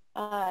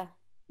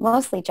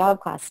 Mostly job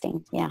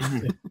costing, yeah.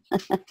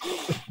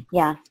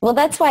 Yeah. Well,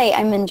 that's why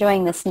I'm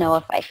enjoying this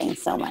Notify thing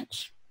so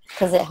much,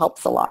 because it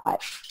helps a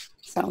lot.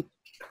 So.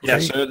 Yeah,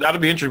 so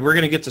that'll be interesting. We're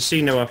going to get to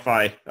see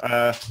Notify.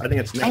 I think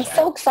it's next. I'm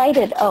so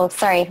excited. Oh,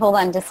 sorry. Hold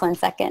on just 1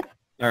 second.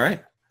 All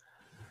right.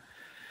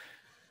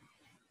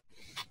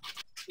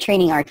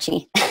 Training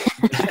Archie.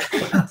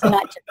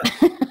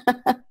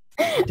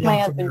 My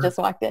husband just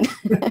walked in.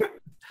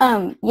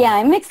 Yeah,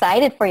 I'm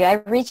excited for you. I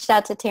reached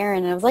out to Taryn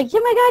and I was like, oh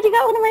my God, you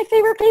got one of my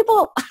favorite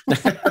people.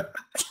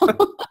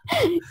 So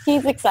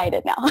he's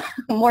excited now,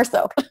 more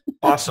so.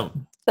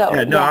 Awesome. So,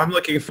 yeah, I'm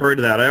looking forward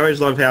to that. I always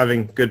love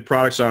having good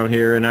products on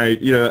here, and I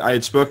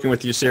had spoken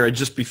with you, Sarah,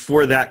 just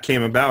before that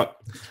came about.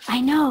 I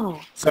know.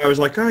 So I was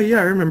like, oh yeah,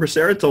 I remember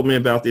Sarah told me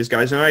about these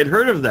guys, and I had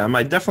heard of them.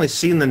 I'd definitely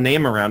seen the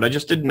name around. I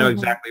just didn't know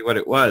exactly what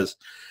it was.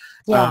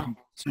 Yeah.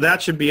 So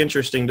that should be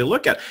interesting to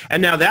look at.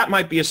 And now that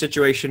might be a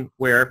situation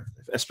where,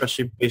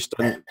 especially based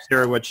on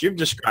Sarah, what you've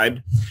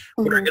described,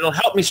 where it'll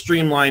help me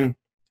streamline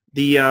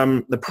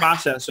the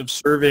process of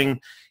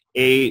serving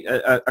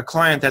a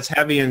client that's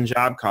heavy in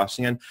job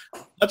costing. And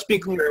let's be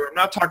clear, I'm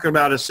not talking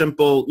about a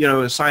simple,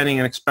 assigning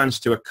an expense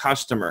to a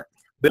customer.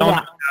 We all know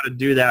how to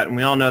do that, and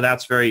we all know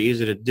that's very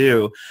easy to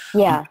do.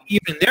 Yeah.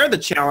 Even there, the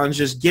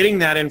challenge is getting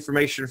that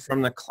information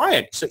from the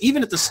client. So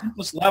even at the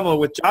simplest level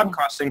with job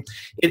costing,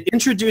 it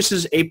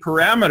introduces a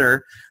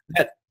parameter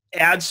that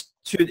adds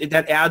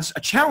a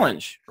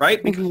challenge,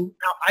 right? Because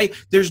now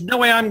there's no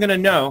way I'm going to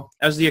know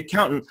as the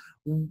accountant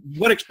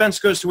what expense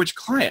goes to which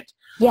client.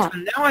 Yeah. So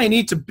now I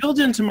need to build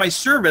into my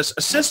service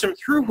a system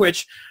through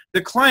which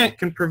the client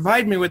can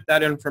provide me with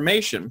that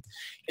information.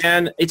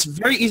 And it's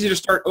very easy to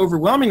start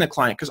overwhelming the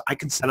client because I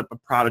can set up a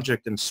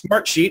project in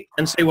Smartsheet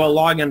and say, well,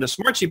 log into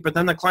Smartsheet, but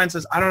then the client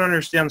says, I don't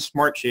understand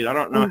Smartsheet. I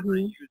don't know how to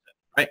use it,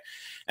 right?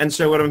 And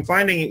so what I'm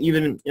finding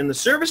even in the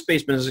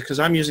service-based business, because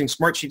I'm using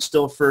Smartsheet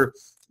still for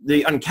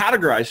the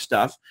uncategorized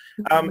stuff,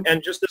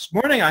 and just this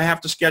morning I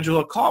have to schedule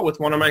a call with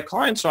one of my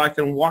clients so I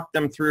can walk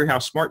them through how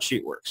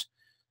Smartsheet works.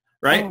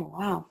 Right? Oh,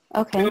 wow.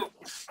 Okay.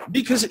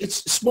 Because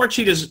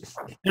Smartsheet is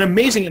an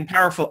amazing and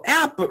powerful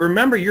app, but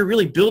remember, you're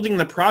really building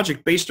the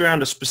project based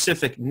around a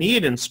specific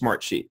need in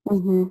Smartsheet,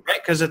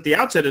 right? Because at the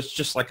outset, it's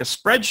just like a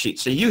spreadsheet,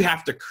 so you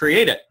have to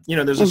create it. You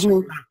know, there's a certain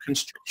amount of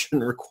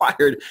construction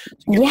required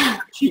to get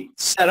the spreadsheet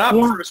set up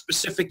for a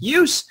specific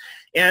use,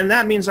 and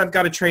that means I've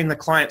got to train the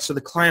client so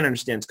the client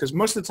understands. Because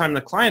most of the time, the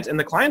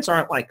clients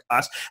aren't like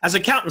us. As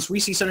accountants, we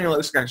see something that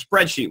looks like a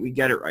spreadsheet, we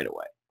get it right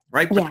away.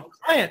 Right, but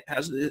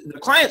the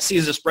client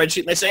sees a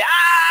spreadsheet and they say,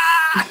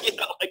 you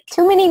know, like,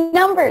 too many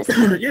numbers.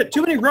 Yeah,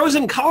 too many rows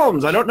and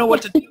columns. I don't know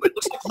what to do. It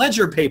looks like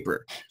ledger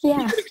paper.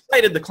 Yeah. You get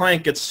excited, the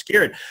client gets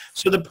scared.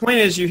 So the point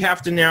is, you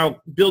have to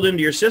now build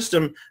into your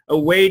system a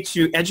way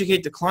to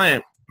educate the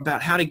client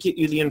about how to get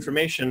you the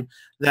information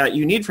that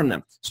you need from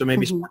them. So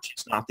maybe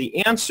Smartsheet's not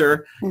the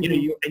answer. You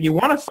know, you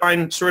want to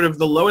find sort of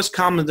the lowest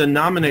common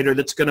denominator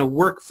that's going to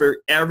work for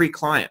every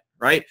client.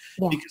 Right?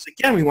 Yeah. Because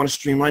again, we want to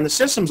streamline the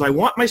systems. I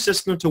want my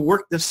system to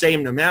work the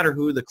same no matter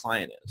who the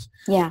client is.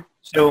 Yeah.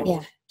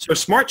 So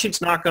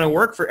Smartsheet's not going to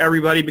work for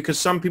everybody because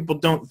some people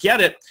don't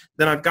get it.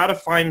 Then I've got to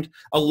find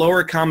a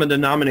lower common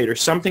denominator,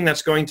 something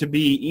that's going to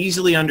be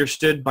easily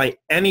understood by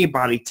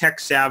anybody, tech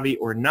savvy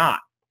or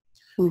not.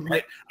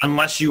 Right?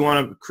 Unless you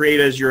want to create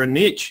as your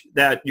niche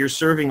that you're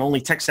serving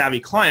only tech savvy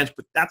clients,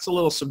 but that's a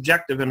little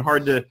subjective and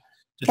hard to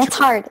that's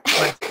hard.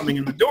 Coming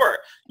in the door.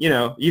 You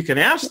know, you can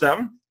ask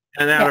them.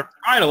 And out of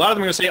pride, a lot of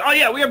them are going to say, oh,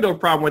 yeah, we have no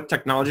problem with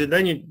technology.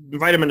 Then you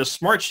invite them into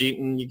Smartsheet,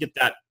 and you get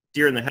that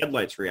deer in the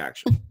headlights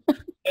reaction.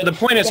 So the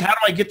point is, how do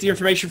I get the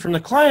information from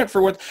the client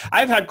for what –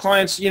 I've had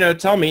clients, you know,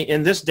 tell me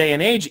in this day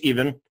and age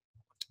even,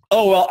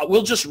 oh, well,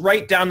 we'll just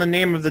write down the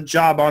name of the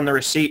job on the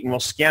receipt, and we'll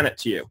scan it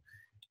to you.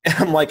 And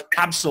I'm like,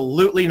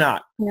 absolutely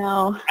not.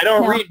 No. I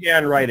don't read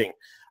handwriting.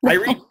 I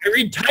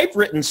read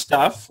typewritten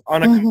stuff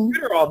on a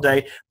computer all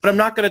day, but I'm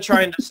not going to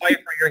try and decipher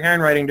your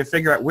handwriting to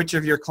figure out which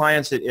of your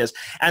clients it is.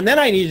 And then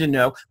I need to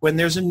know when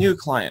there's a new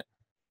client.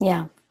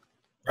 Yeah.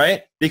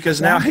 Right? Because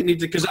now I need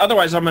to, because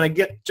otherwise I'm going to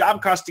get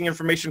job costing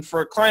information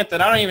for a client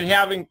that I don't even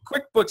have in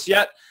QuickBooks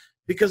yet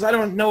because I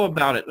don't know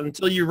about it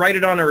until you write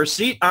it on a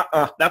receipt.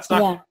 That's not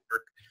going to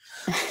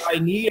work. I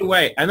need a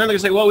way. And then they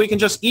say, well, we can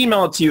just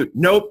email it to you.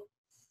 Nope.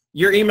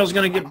 Your email is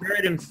going to get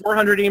buried in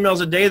 400 emails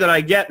a day that I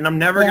get, and I'm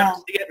never going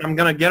to see it, and I'm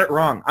going to get it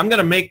wrong. I'm going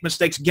to make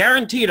mistakes.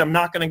 Guaranteed I'm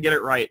not going to get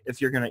it right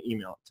if you're going to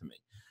email it to me,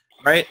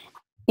 right?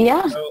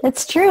 Yeah,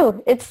 it's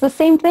true. It's the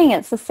same thing.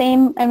 It's the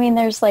same. I mean,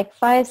 there's like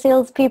 5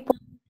 salespeople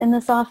in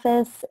this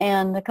office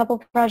and a couple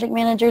of project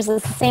managers.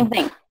 It's the same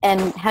thing.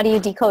 And how do you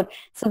decode?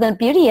 So the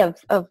beauty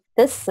of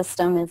this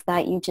system is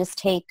that you just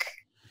take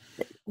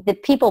the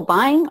people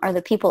buying are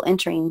the people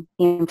entering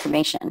the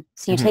information.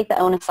 So you take the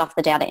onus off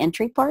the data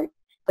entry part,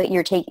 but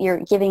you're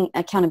giving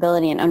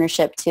accountability and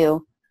ownership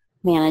to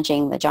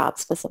managing the job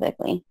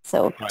specifically.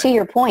 So to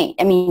your point,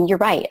 I mean, you're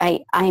right.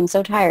 I am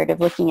so tired of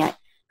looking at,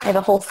 I have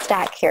a whole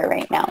stack here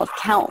right now of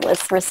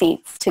countless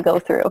receipts to go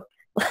through.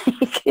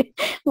 Like, I'm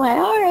like,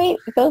 all right,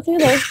 go through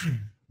this.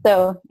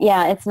 So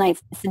yeah, it's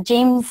nice. So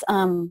James,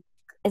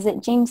 is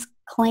it James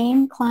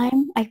Clem?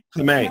 Clem,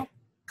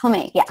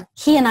 yeah.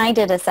 He and I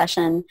did a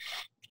session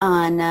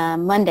on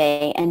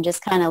Monday and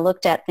just kind of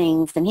looked at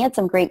things, and he had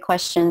some great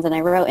questions, and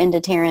I wrote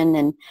into Taryn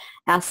and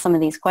asked some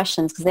of these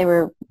questions because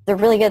they're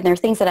really good, and they're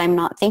things that I'm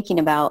not thinking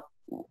about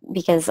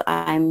because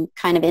I'm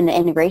kind of in the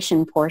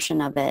integration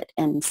portion of it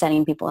and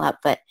setting people up.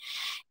 But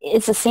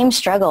it's the same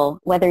struggle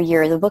whether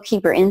you're the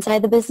bookkeeper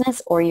inside the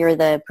business or you're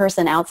the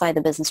person outside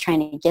the business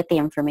trying to get the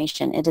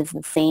information. It is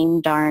the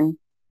same darn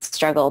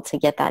struggle to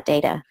get that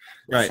data.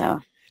 Right. So,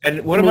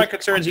 and one of my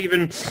concerns,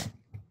 even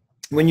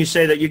when you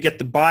say that you get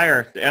the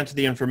buyer to enter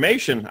the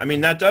information, I mean,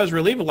 that does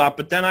relieve a lot,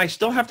 but then I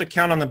still have to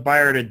count on the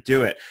buyer to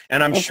do it.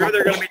 And I'm sure there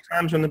are going to be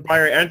times when the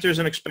buyer enters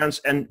an expense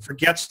and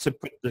forgets to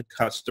put the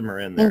customer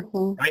in there,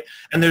 right?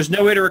 And there's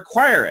no way to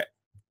require it.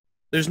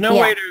 There's no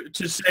way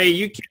to say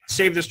you can't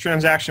save this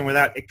transaction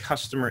without a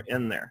customer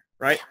in there,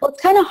 right? Well,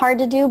 it's kind of hard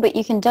to do, but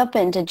you can dump it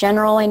into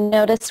general, I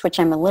notice,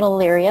 which I'm a little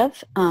leery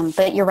of.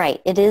 But you're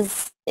right.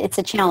 It's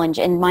a challenge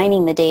in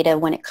mining the data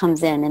when it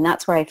comes in. And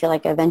that's where I feel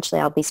like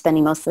eventually I'll be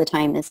spending most of the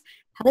time is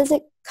how does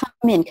it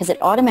come in? Because it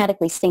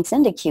automatically syncs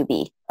into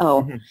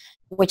QB,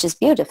 which is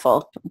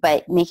beautiful,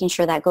 but making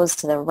sure that goes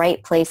to the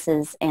right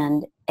places.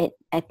 And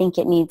I think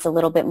it needs a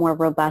little bit more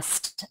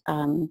robust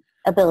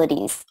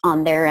abilities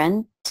on their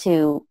end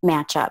to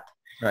match up.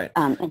 Right.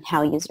 And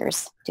how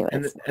users do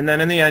it. And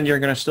then in the end, you're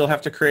going to still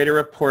have to create a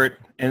report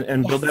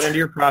and build that into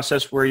your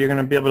process where you're going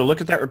to be able to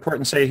look at that report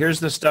and say, here's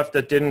the stuff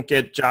that didn't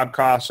get job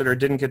costed or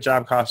didn't get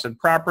job costed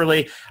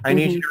properly. I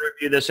need you to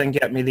review this and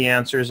get me the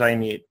answers I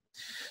need.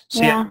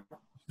 So,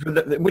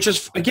 which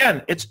is,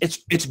 again,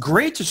 it's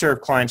great to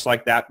serve clients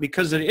like that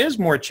because it is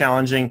more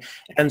challenging,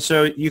 and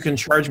so you can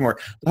charge more.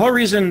 The whole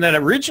reason that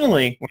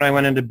originally when I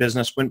went into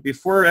business,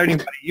 before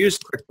anybody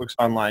used QuickBooks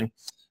Online,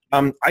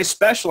 I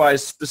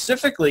specialized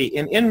specifically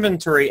in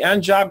inventory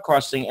and job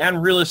costing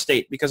and real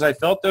estate because I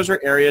felt those were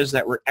areas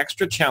that were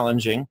extra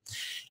challenging,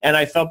 and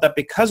I felt that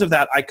because of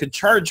that I could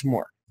charge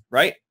more,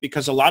 right?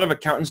 Because a lot of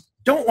accountants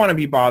don't want to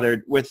be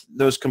bothered with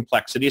those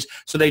complexities,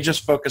 so they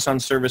just focus on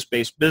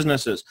service-based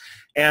businesses.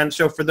 And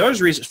so for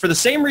those reasons, for the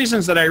same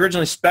reasons that I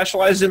originally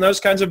specialized in those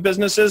kinds of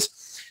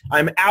businesses,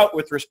 I'm out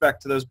with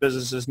respect to those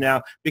businesses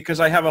now because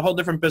I have a whole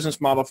different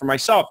business model for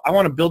myself. I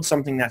want to build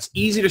something that's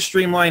easy to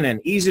streamline and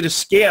easy to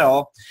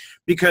scale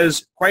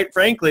because, quite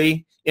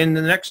frankly, in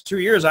the next 2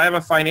 years, I have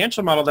a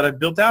financial model that I've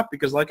built out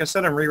because, like I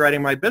said, I'm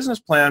rewriting my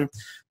business plan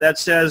that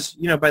says,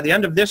 by the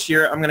end of this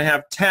year, I'm going to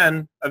have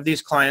 10 of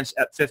these clients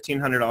at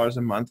 $1,500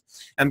 a month.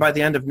 And by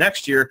the end of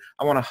next year,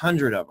 I want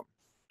 100 of them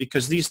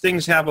because these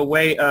things have a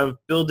way of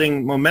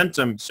building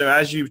momentum. So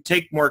as you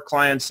take more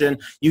clients in,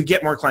 you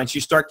get more clients.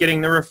 You start getting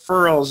the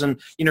referrals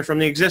and, from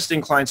the existing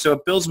clients. So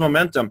it builds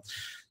momentum.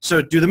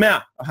 So do the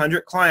math.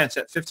 100 clients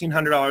at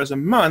 $1,500 a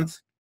month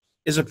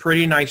is a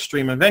pretty nice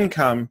stream of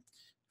income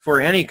for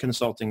any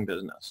consulting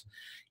business.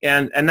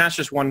 And that's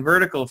just one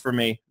vertical for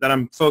me that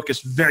I'm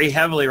focused very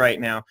heavily right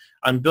now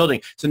on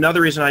building. It's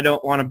another reason I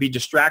don't want to be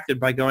distracted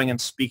by going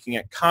and speaking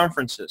at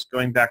conferences,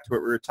 going back to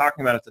what we were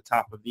talking about at the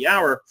top of the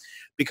hour,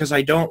 because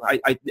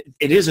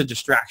it is a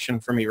distraction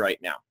for me right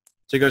now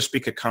to go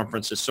speak at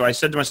conferences. So I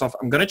said to myself,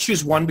 I'm going to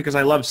choose one because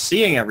I love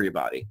seeing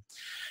everybody.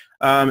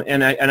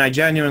 And I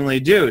genuinely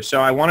do. So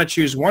I want to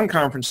choose one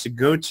conference to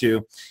go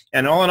to.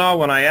 And all in all,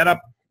 when I add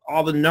up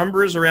all the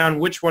numbers around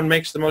which one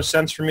makes the most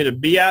sense for me to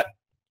be at,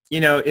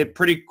 it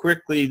pretty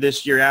quickly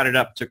this year added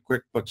up to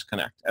QuickBooks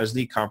Connect as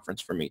the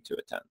conference for me to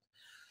attend.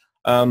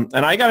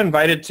 And I got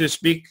invited to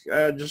speak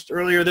just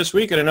earlier this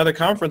week at another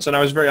conference, and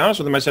I was very honest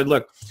with them. I said,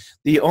 look,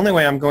 the only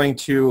way I'm going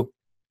to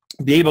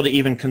be able to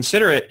even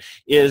consider it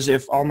is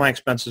if all my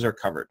expenses are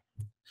covered.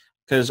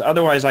 Because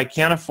otherwise I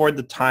can't afford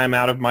the time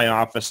out of my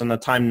office and the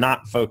time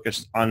not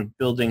focused on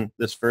building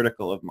this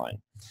vertical of mine.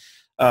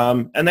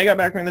 And they got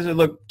back to me and they said,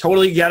 look,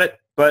 totally get it,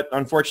 but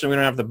unfortunately we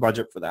don't have the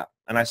budget for that.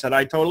 And I said,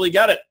 I totally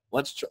get it.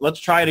 Let's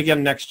try it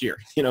again next year.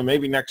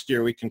 Maybe next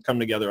year we can come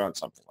together on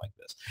something like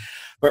this.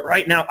 But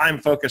right now I'm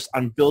focused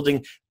on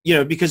building,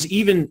 because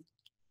even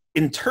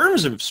in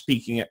terms of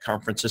speaking at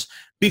conferences,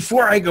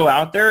 before I go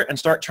out there and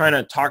start trying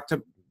to talk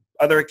to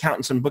other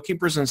accountants and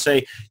bookkeepers and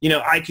say,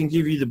 I can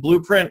give you the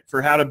blueprint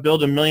for how to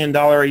build $1 million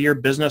a year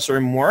business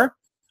or more,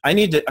 I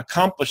need to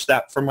accomplish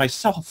that for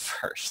myself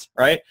first,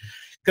 right?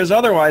 Because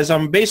otherwise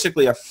I'm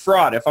basically a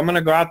fraud. If I'm going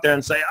to go out there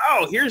and say,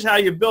 oh, here's how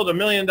you build $1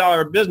 million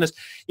business,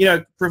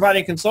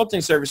 providing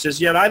consulting services,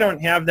 yet I don't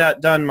have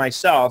that done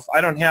myself. I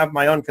don't have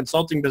my own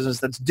consulting business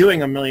that's doing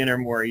 $1 million or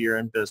more a year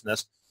in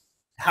business.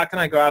 How can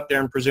I go out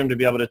there and presume to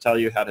be able to tell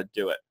you how to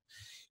do it?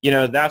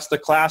 That's the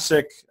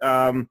classic,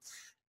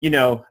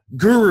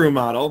 guru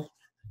model,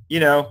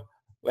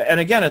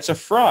 and again, it's a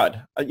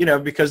fraud,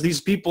 because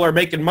these people are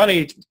making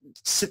money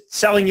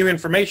selling you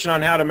information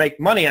on how to make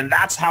money, and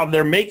that's how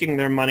they're making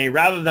their money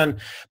rather than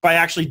by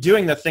actually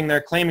doing the thing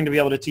they're claiming to be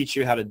able to teach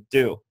you how to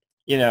do,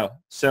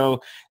 So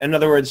in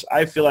other words,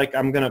 I feel like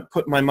I'm going to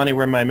put my money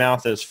where my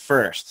mouth is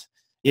first.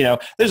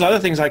 There's other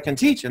things I can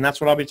teach, and that's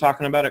what I'll be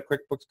talking about at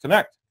QuickBooks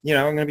Connect. I'm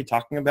going to be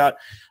talking about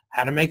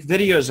how to make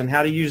videos and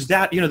how to use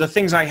that. The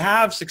things I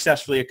have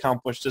successfully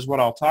accomplished is what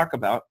I'll talk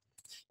about.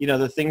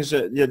 The things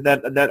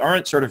that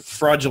aren't sort of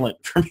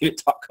fraudulent for me to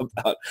talk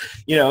about.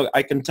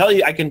 I can tell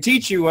you, I can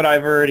teach you what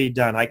I've already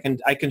done. I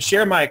can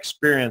share my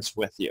experience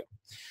with you.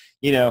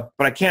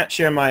 But I can't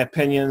share my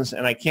opinions,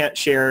 and I can't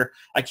share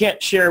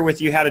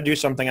with you how to do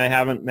something I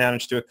haven't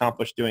managed to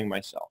accomplish doing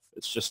myself.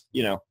 It's just,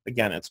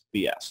 again, it's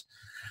BS.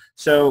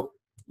 So,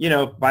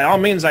 by all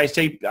means,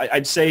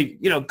 I'd say,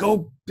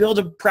 go build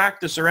a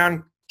practice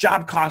around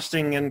job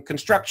costing and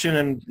construction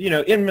and,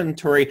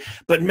 inventory,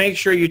 but make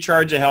sure you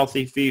charge a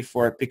healthy fee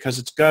for it because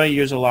it's going to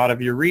use a lot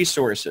of your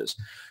resources.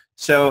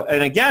 So,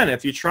 and again,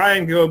 if you try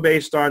and go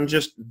based on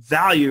just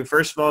value,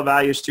 first of all,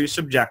 value is too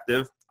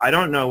subjective. I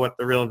don't know what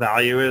the real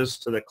value is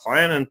to the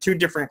client, and two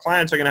different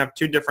clients are going to have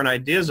two different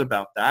ideas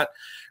about that,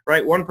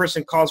 right? One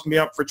person calls me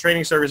up for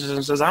training services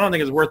and says, I don't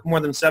think it's worth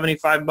more than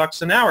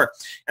 $75 an hour.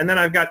 And then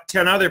I've got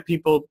 10 other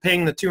people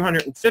paying the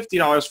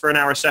 $250 for an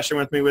hour session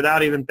with me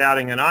without even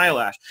batting an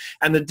eyelash.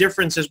 And the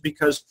difference is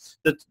because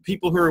the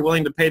people who are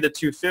willing to pay the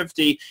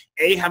 $250,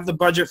 A, have the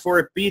budget for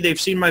it, B, they've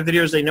seen my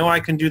videos, they know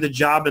I can do the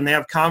job, and they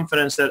have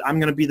confidence that I'm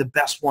going to be the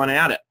best one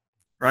at it,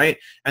 right?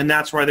 And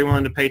that's why they're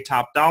willing to pay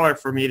top dollar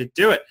for me to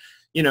do it.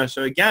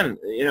 So again,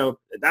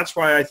 that's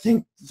why I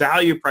think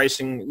value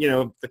pricing,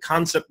 the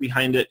concept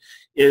behind it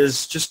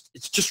is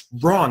it's just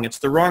wrong. It's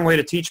the wrong way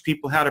to teach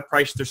people how to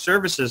price their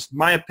services.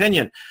 My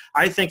opinion,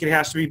 I think it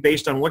has to be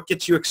based on what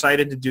gets you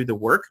excited to do the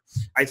work.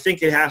 I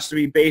think it has to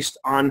be based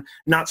on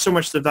not so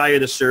much the value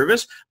of the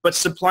service, but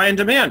supply and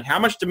demand. How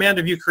much demand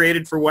have you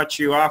created for what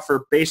you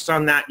offer? Based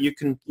on that, you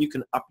can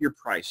up your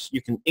price.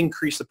 You can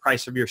increase the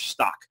price of your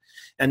stock,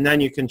 and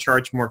then you can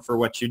charge more for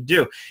what you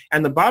do.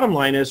 And the bottom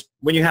line is,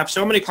 when you have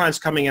so many clients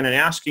coming in and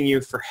asking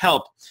you for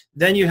help,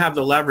 then you have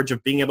the leverage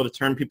of being able to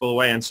turn people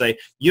away and say,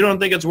 you don't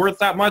think it's worth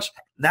that much?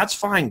 That's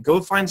fine.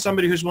 Go find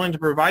somebody who's willing to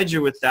provide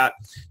you with that,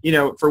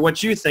 for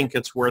what you think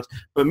it's worth.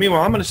 But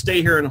meanwhile, I'm going to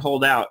stay here and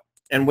hold out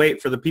and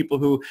wait for the people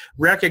who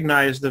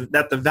recognize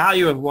that the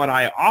value of what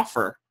I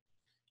offer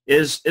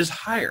is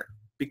higher,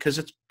 because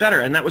it's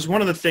better. And that was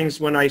one of the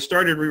things when I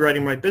started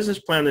rewriting my business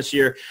plan this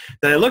year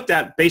that I looked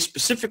at, based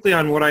specifically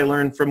on what I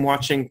learned from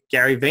watching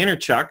Gary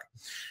Vaynerchuk.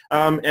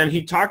 And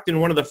he talked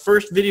in one of the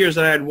first videos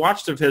that I had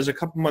watched of his a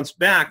couple months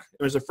back.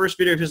 It was the first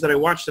video of his that I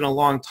watched in a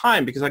long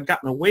time, because I'd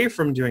gotten away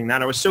from doing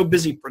that. I was so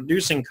busy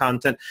producing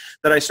content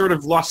that I sort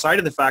of lost sight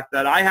of the fact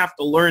that I have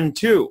to learn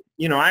too.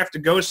 I have to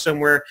go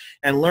somewhere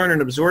and learn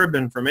and absorb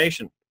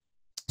information.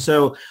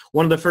 So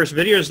one of the first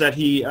videos that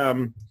he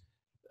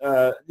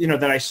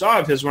that I saw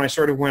of his, when I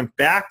sort of went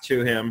back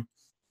to him,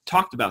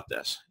 talked about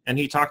this. And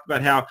he talked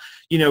about how,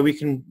 we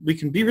can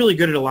be really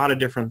good at a lot of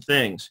different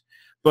things,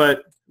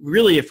 but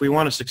really, if we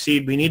want to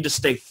succeed, we need to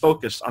stay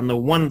focused on the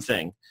one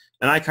thing.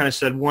 And I kind of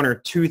said one or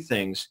two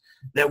things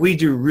that we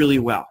do really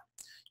well,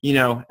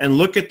 and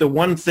look at the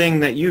one thing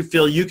that you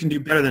feel you can do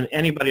better than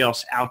anybody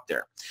else out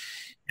there.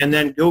 And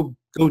then go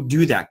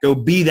do that. Go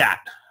be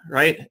that.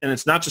 Right? And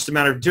it's not just a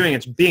matter of doing,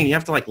 it's being. You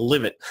have to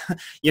live it.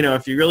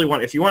 If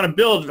you want to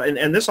build,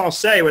 and this I'll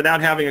say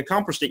without having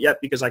accomplished it yet,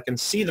 because I can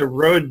see the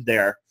road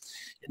there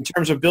in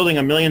terms of building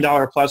 $1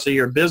 million plus a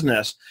year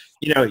business,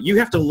 you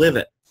have to live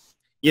it.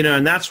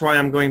 And that's why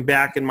I'm going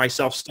back in my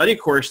self-study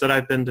course that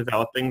I've been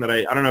developing, that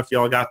I don't know if you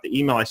all got the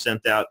email I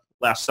sent out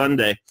last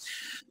Sunday,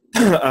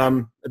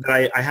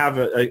 that I have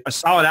a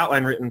solid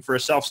outline written for a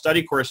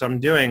self-study course I'm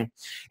doing.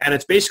 And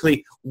it's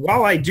basically,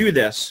 while I do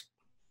this,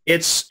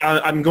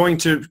 I'm going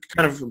to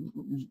kind of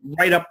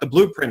write up the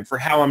blueprint for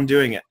how I'm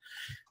doing it.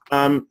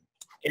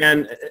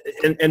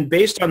 And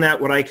based on that,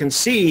 what I can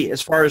see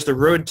as far as the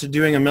road to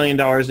doing $1 million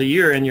a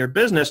year in your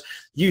business,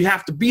 you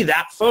have to be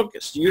that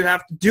focused. You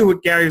have to do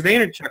what Gary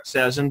Vaynerchuk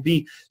says and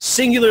be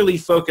singularly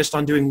focused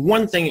on doing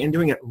one thing and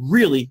doing it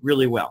really,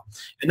 really well.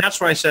 And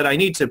that's why I said I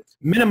need to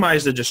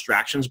minimize the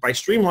distractions by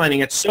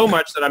streamlining it so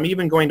much that I'm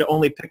even going to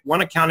only pick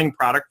one accounting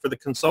product for the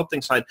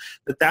consulting side,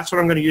 that's what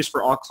I'm going to use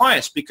for all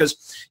clients.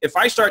 Because if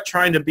I start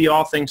trying to be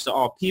all things to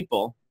all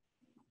people,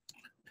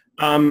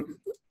 so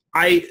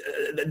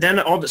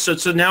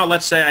now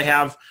let's say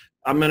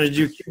I'm going to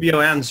do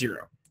QBO and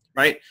Zero,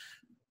 right?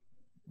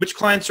 Which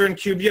clients are in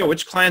QBO?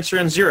 Which clients are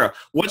in Zero?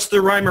 What's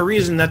the rhyme or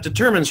reason that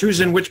determines who's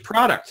in which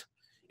product?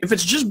 If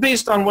it's just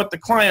based on what the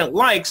client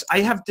likes, I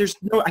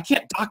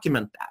can't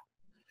document that,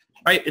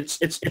 right?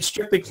 It's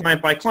strictly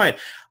client by client.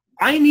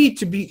 I need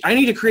to be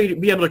able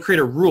to create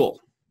a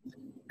rule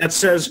that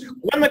says,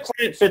 when the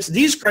client fits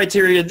these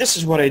criteria, this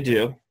is what I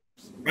do.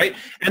 Right?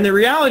 And the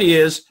reality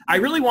is, I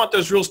really want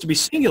those rules to be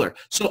singular.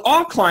 So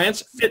all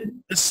clients fit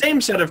the same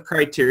set of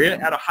criteria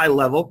at a high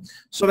level,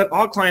 so that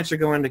all clients are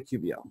going to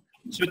QBO.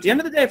 So at the end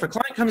of the day, if a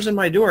client comes in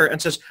my door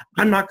and says,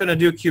 I'm not going to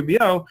do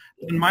QBO,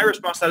 then my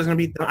response to that is going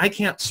to be, I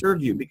can't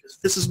serve you, because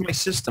this is my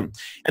system.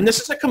 And this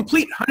is a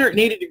complete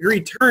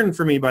 180-degree turn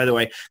for me, by the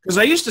way, because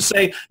I used to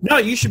say, no,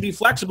 you should be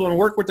flexible and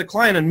work with the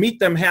client and meet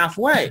them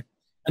halfway.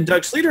 And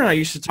Doug Sleater and I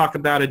used to talk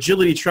about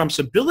agility trumps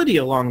ability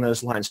along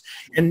those lines.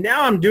 And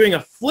now I'm doing a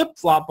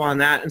flip-flop on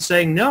that and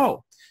saying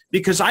no,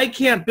 because I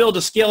can't build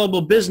a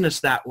scalable business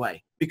that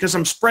way, because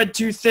I'm spread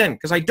too thin,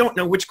 because I don't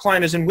know which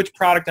client is in which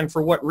product and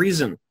for what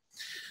reason.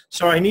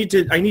 So I need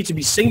to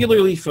be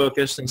singularly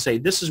focused and say,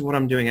 this is what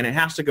I'm doing, and it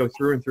has to go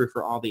through and through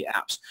for all the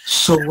apps.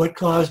 So what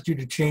caused you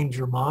to change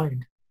your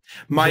mind?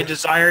 My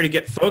desire to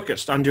get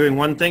focused on doing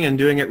one thing and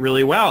doing it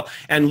really well,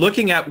 and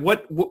looking at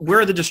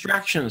where are the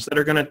distractions that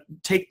are going to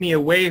take me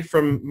away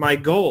from my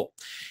goal.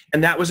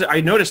 And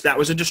I noticed that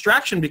was a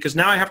distraction, because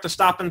now I have to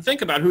stop and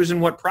think about who's in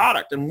what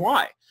product and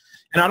why.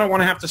 And I don't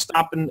want to have to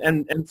stop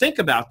and think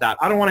about that.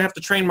 I don't want to have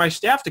to train my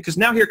staff because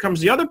now here comes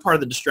the other part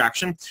of the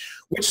distraction.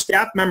 Which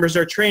staff members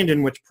are trained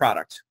in which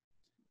product?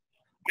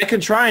 I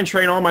can try and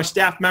train all my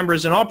staff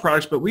members in all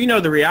products, but we know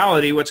the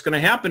reality. What's going to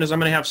happen is I'm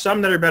going to have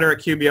some that are better at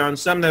QBO and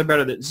some that are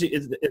better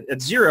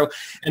at Zero.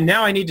 And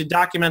now I need to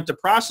document the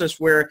process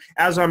where,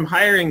 as I'm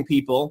hiring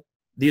people,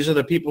 these are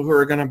the people who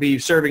are going to be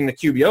serving the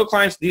QBO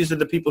clients. These are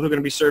the people who are going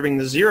to be serving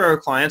the Zero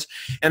clients.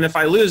 And if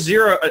I lose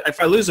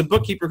a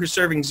bookkeeper who's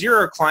serving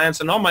Zero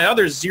clients and all my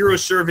other Zero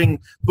serving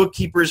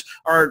bookkeepers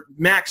are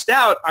maxed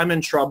out, I'm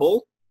in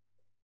trouble.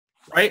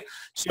 Right?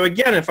 So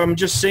again, if I'm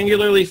just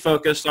singularly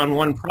focused on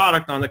one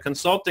product on the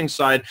consulting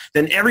side,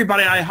 then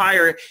everybody I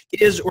hire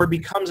is or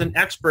becomes an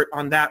expert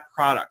on that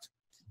product.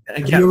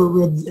 Again, have you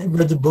ever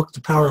read the book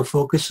The Power of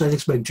Focus? I think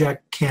it's by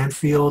Jack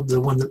Canfield, the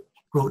one that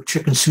wrote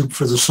Chicken Soup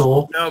for the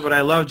Soul. No, but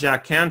I love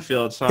Jack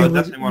Canfield, so I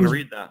definitely want to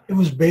read that. It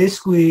was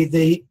basically,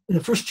 in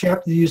the first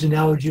chapter, they use an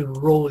analogy of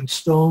Rolling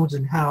Stones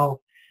and how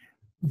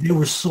they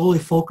were solely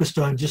focused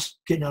on just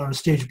getting out on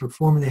stage and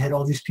performing. They had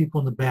all these people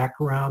in the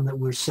background that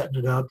were setting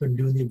it up and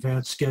doing the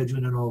advanced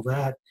scheduling and all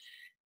that.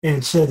 And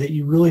it said that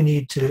you really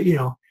need to, you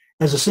know,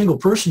 as a single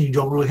person, you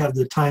don't really have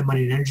the time,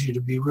 money, and energy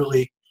to be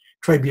really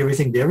try to be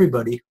everything to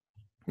everybody.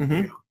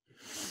 Mm-hmm.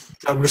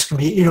 Without risking,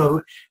 you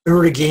know, in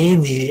order to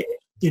gain the,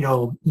 you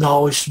know,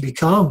 knowledge to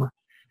become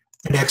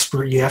an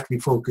expert, you have to be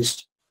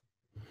focused.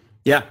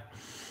 Yeah.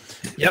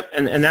 Yep,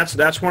 and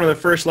that's one of the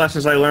first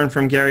lessons I learned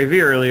from Gary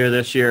Vee earlier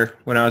this year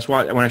when I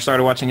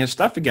started watching his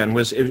stuff again.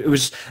 Was it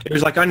was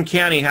like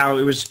uncanny how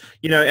it was,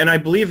 you know, and I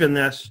believe in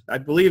this. I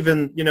believe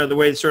in, you know, the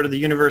way sort of the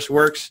universe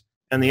works,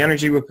 and the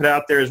energy we put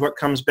out there is what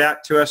comes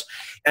back to us.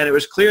 And it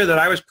was clear that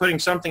I was putting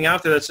something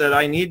out there that said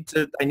I need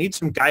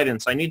some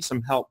guidance, I need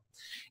some help.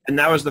 And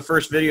that was the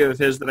first video of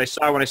his that I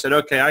saw when I said,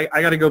 okay,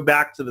 I got to go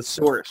back to the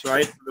source,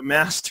 right, the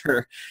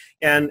master,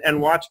 and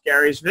watch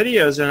Gary's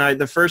videos. And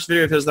the first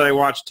video of his that I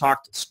watched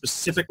talked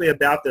specifically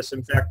about this.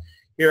 In fact,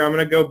 here I'm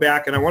going to go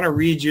back and I want to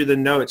read you the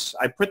notes.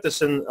 I put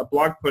this in a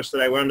blog post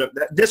that I wound up.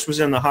 This was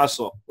in the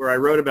Hustle where I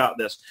wrote about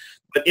this.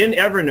 But in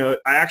Evernote,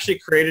 I actually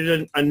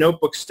created a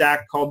notebook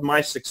stack called My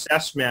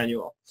Success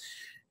Manual.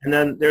 And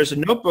then there's a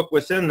notebook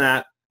within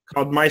that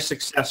called My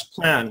Success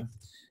Plan.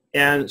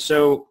 And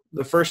so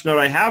the first note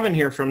I have in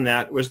here from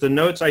that was the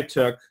notes I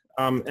took,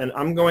 and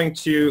I'm going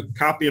to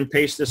copy and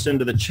paste this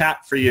into the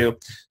chat for you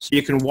so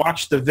you can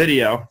watch the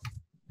video.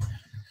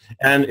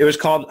 And it was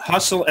called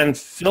Hustle and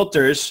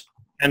Filters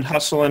and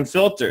Hustle and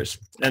Filters.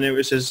 And it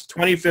was his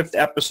 25th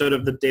episode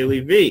of the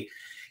Daily V.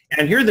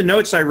 And here are the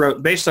notes I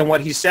wrote based on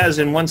what he says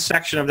in one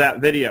section of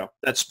that video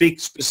that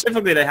speaks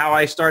specifically to how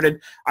I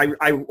started.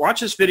 I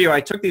watched this video,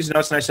 I took these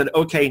notes, and I said,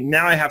 okay,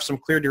 now I have some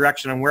clear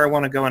direction on where I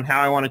want to go and how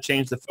I want to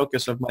change the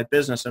focus of my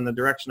business and the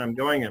direction I'm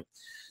going in.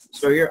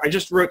 So here, I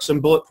just wrote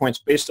some bullet points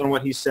based on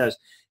what he says.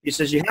 He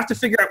says, you have to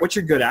figure out what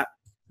you're good at.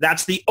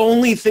 That's the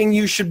only thing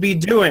you should be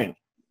doing,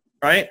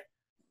 right?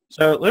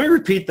 So let me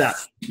repeat that.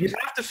 You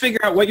have to figure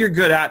out what you're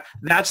good at.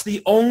 That's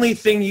the only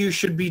thing you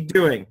should be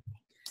doing.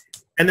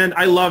 And then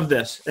I love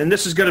this, and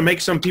this is going to make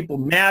some people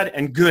mad,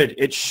 and good.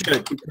 It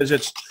should, because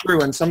it's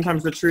true, and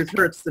sometimes the truth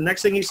hurts. The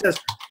next thing he says,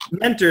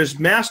 mentors,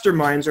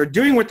 masterminds are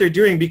doing what they're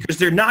doing because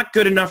they're not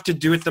good enough to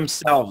do it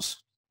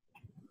themselves.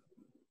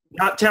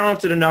 Not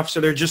talented enough,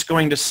 so they're just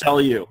going to sell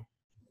you.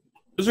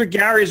 Those are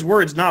Gary's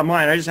words, not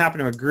mine. I just happen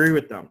to agree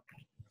with them.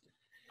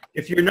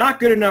 If you're not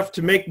good enough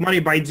to make money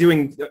by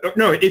doing,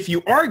 no, if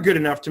you are good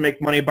enough to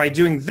make money by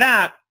doing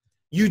that,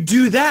 you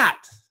do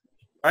that,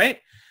 right?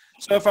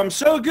 So if I'm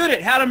so good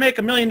at how to make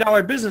 $1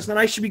 million business, then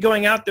I should be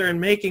going out there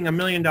and making $1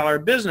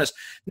 million business.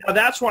 Now,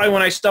 that's why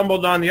when I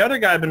stumbled on the other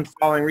guy I've been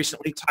following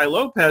recently, Ty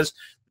Lopez,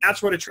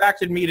 that's what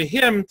attracted me to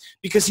him,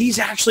 because he's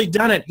actually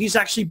done it. He's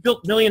actually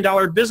built $1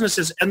 million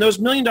businesses, and those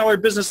 $1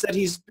 million businesses that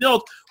he's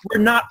built were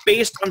not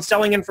based on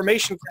selling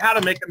information for how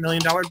to make $1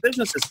 million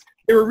businesses.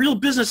 They were real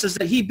businesses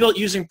that he built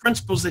using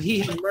principles that he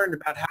had learned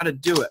about how to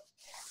do it.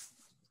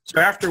 So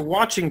after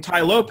watching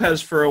Ty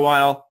Lopez for a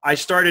while, I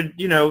started,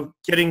 you know,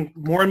 getting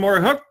more and more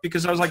hooked,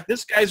 because I was like,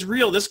 this guy's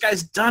real. This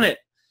guy's done it.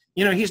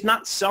 You know, he's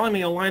not selling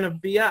me a line of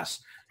BS.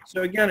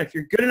 So again, if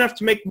you're good enough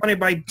to make money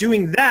by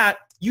doing that,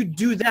 you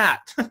do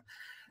that.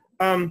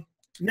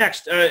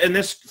 Next, and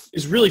this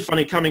is really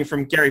funny coming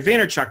from Gary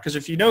Vaynerchuk, because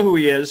if you know who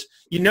he is,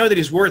 you know that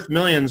he's worth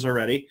millions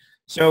already.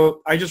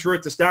 So I just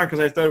wrote this down because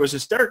I thought it was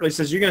hysterical. He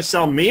says, you're going to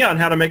sell me on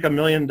how to make $1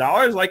 million?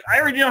 Like, I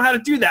already know how to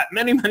do that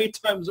many, many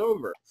times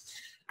over.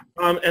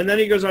 And then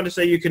he goes on to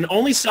say, you can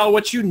only sell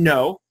what you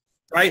know,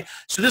 right?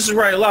 So this is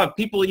where I love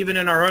people, even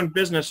in our own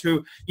business,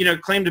 who, you know,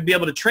 claim to be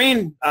able to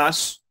train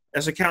us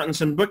as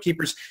accountants and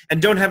bookkeepers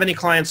and don't have any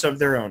clients of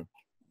their own.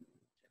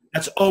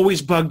 That's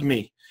always bugged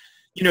me.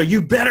 You know,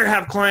 you better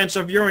have clients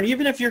of your own,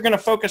 even if you're going to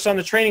focus on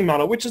the training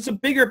model, which is a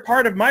bigger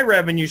part of my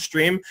revenue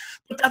stream.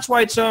 But that's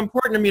why it's so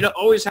important to me to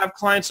always have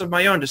clients of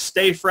my own, to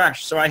stay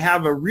fresh. So I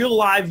have a real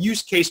live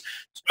use case,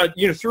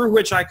 you know, through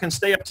which I can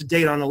stay up to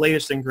date on the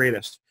latest and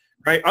greatest.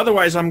 Right?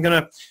 Otherwise, I'm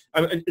going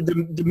to,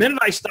 the minute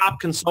I stop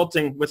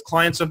consulting with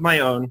clients of my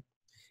own,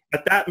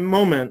 at that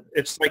moment,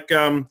 it's like,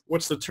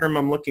 what's the term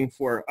I'm looking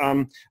for?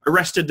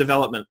 Arrested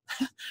development.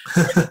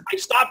 I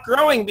stop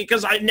growing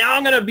because now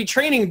I'm going to be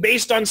training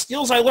based on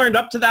skills I learned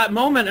up to that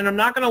moment, and I'm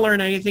not going to learn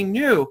anything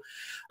new.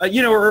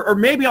 You know, or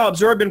maybe I'll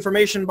absorb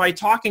information by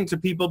talking to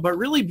people, but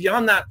really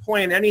beyond that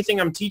point, anything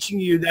I'm teaching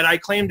you that I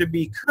claim to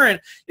be current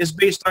is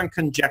based on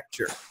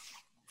conjecture,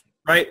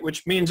 right?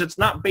 Which means it's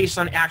not based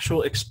on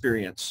actual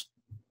experience.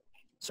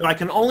 So I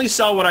can only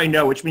sell what I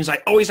know, which means I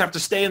always have to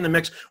stay in the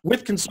mix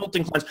with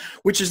consulting clients,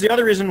 which is the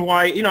other reason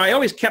why, you know, I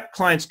always kept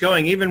clients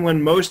going, even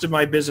when most of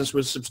my business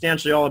was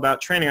substantially all about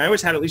training. I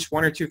always had at least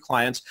 1 or 2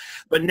 clients.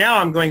 But now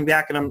I'm going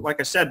back, and I'm, like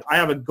I said, I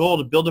have a goal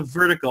to build a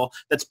vertical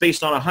that's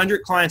based on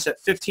 100 clients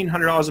at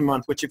 $1,500 a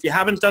month, which, if you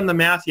haven't done the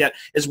math yet,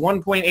 is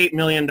 $1.8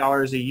 million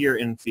a year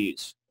in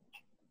fees.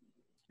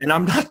 And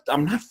I'm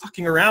not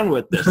fucking around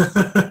with this. That's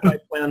what I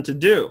plan to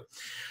do.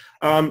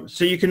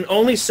 So you can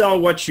only sell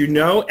what you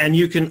know, and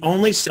you can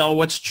only sell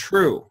what's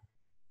true,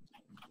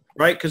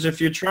 right? Because if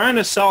you're trying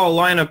to sell a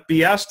line of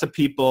BS to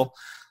people,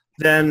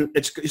 then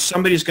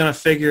somebody's going to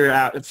figure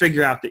out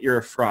that you're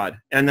a fraud,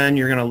 and then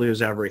you're going to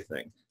lose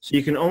everything. So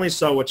you can only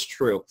sell what's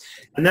true.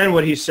 And then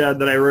what he said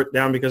that I wrote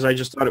down because I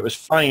just thought it was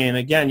funny, and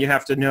again, you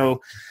have to know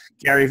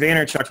Gary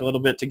Vaynerchuk a little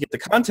bit to get the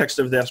context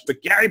of this,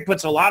 but Gary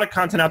puts a lot of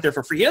content out there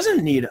for free. He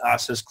doesn't need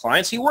us as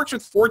clients. He works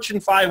with Fortune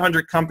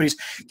 500 companies,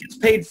 gets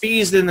paid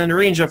fees in the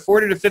range of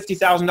 $40,000 to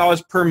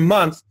 $50,000 per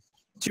month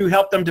to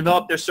help them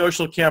develop their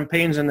social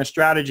campaigns and their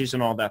strategies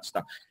and all that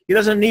stuff. He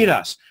doesn't need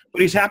us,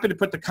 but he's happy to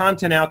put the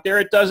content out there.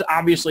 It does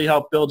obviously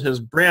help build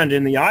his brand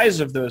in the eyes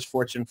of those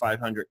Fortune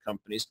 500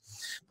 companies,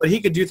 but he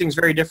could do things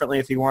very differently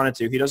if he wanted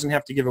to. He doesn't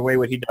have to give away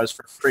what he does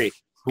for free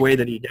the way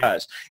that he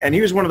does. And he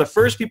was one of the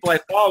first people I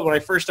followed when I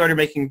first started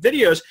making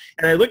videos,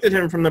 and I looked at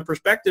him from the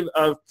perspective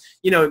of,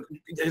 you know,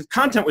 his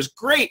content was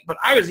great, but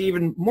I was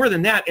even more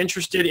than that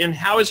interested in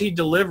how is he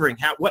delivering,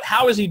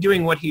 how is he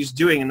doing what he's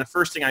doing. And the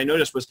first thing I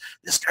noticed was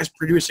this guy's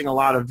producing a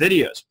lot of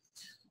videos.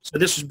 So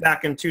this was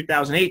back in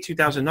 2008,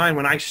 2009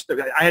 when I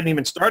hadn't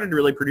even started to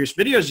really produce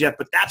videos yet,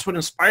 but that's what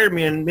inspired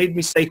me and made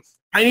me say,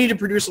 I need to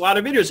produce a lot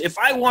of videos. If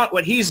I want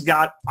what he's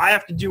got, I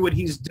have to do what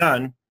he's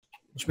done,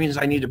 which means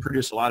I need to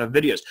produce a lot of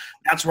videos.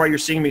 That's why you're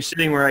seeing me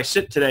sitting where I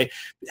sit today,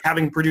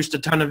 having produced a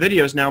ton of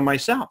videos now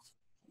myself.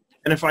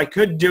 And if I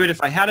could do it,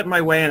 if I had it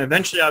my way, and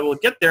eventually I will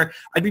get there,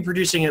 I'd be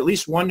producing at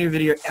least one new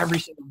video every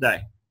single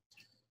day.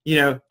 You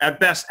know,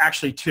 at best,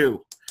 actually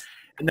two.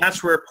 And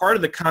that's where part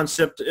of the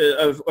concept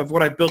of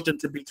what I built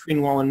into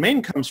Between Wall and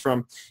Main comes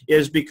from,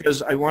 is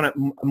because I want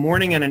a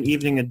morning and an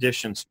evening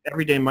editions.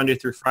 Every day, Monday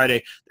through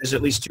Friday, there's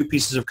at least 2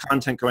 pieces of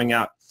content going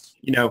out.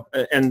 You know,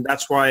 and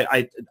that's why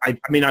I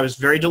mean, I was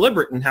very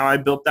deliberate in how I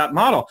built that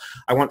model.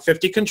 I want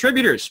 50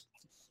 contributors,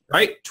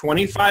 right?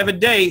 25 a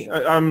day.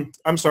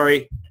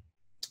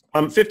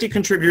 50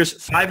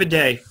 contributors, 5 a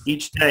day,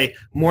 each day,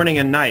 morning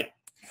and night,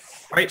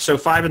 right? So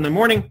 5 in the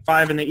morning,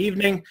 5 in the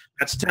evening.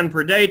 That's 10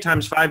 per day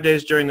times 5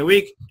 days during the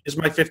week is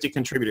my 50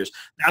 contributors.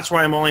 That's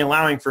why I'm only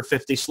allowing for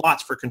 50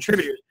 slots for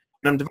contributors.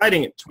 And I'm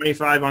dividing it,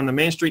 25 on the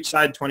Main Street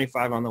side,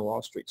 25 on the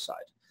Wall Street side.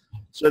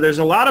 So there's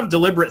a lot of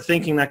deliberate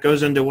thinking that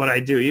goes into what I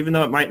do, even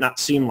though it might not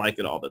seem like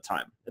it all the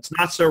time. It's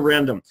not so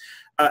random.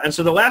 And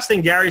so the last thing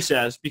Gary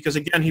says, because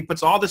again, he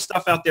puts all this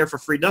stuff out there for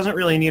free, doesn't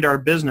really need our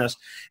business.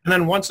 And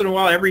then once in a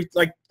while, every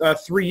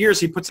 3 years,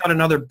 he puts out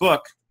another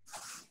book.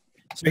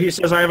 So he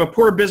says, I have a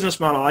poor business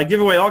model. I give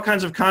away all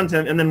kinds of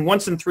content, and then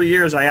once in 3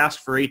 years, I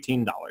ask for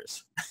 $18.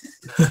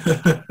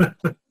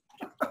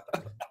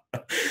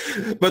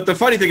 But the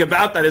funny thing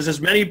about that is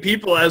as many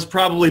people as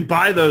probably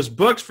buy those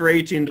books for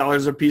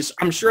 $18 a piece,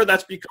 I'm sure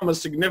that's become a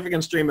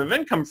significant stream of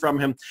income from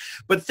him.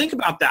 But think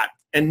about that.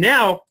 And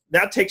now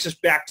that takes us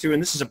back to,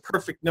 and this is a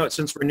perfect note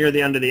since we're near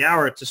the end of the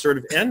hour to sort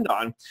of end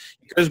on,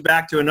 it goes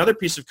back to another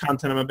piece of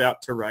content I'm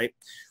about to write,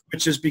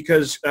 which is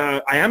because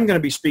I am going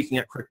to be speaking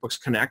at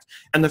QuickBooks Connect.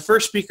 And the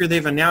first speaker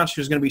they've announced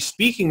who's going to be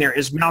speaking there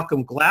is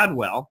Malcolm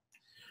Gladwell.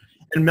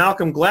 And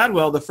Malcolm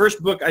Gladwell, the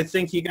first book I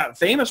think he got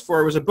famous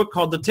for was a book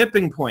called The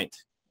Tipping Point.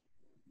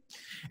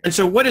 And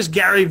so what is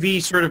Gary Vee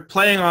sort of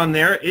playing on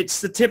there?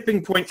 It's the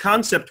tipping point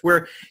concept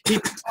where he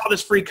puts all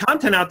this free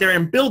content out there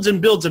and builds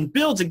and builds and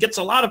builds and gets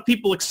a lot of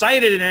people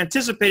excited and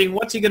anticipating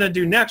what's he going to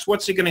do next,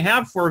 what's he going to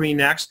have for me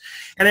next.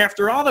 And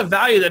after all the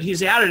value that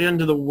he's added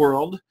into the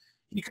world,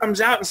 he comes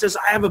out and says,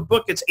 I have a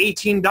book, it's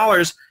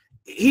 $18.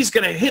 He's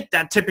going to hit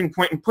that tipping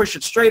point and push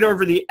it straight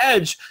over the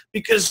edge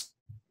because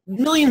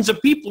millions of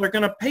people are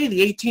going to pay the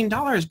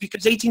 $18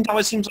 because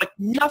 $18 seems like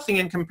nothing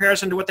in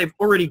comparison to what they've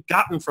already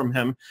gotten from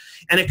him.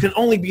 And it can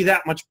only be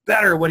that much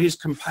better what he's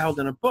compiled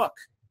in a book.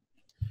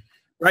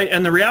 Right?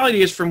 And the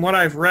reality is from what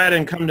I've read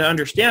and come to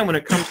understand when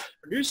it comes to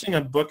producing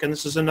a book, and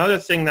this is another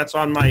thing that's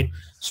on my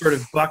sort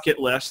of bucket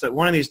list, that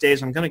one of these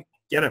days I'm going to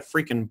get a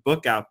freaking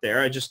book out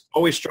there. I just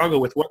always struggle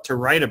with what to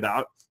write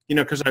about. You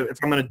know, because if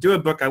I'm going to do a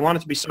book, I want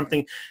it to be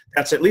something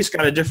that's at least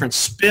got a different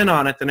spin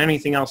on it than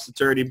anything else that's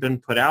already been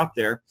put out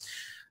there.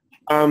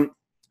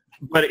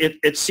 But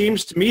it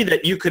seems to me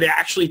that you could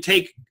actually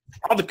take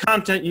all the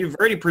content you've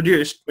already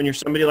produced when you're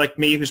somebody like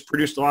me who's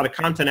produced a lot of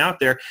content out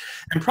there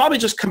and probably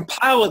just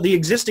compile the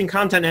existing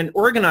content and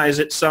organize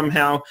it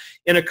somehow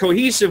in a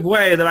cohesive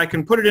way that I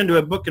can put it into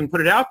a book and put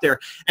it out there.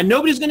 And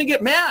nobody's going to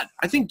get mad.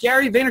 I think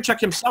Gary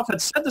Vaynerchuk himself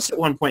had said this at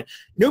one point.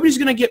 Nobody's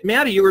going to get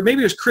mad at you, or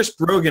maybe it was Chris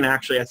Brogan,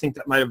 actually, I think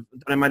that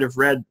I might have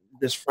read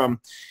this from,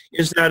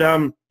 is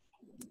that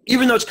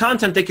even though it's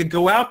content they could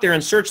go out there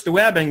and search the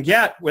web and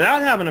get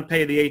without having to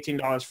pay the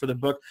 $18 for the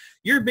book,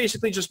 you're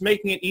basically just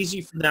making it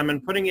easy for them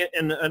and putting it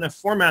in a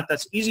format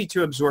that's easy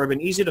to absorb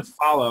and easy to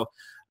follow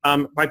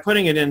by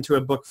putting it into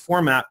a book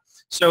format.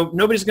 So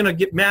nobody's going to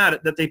get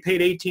mad that they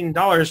paid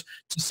 $18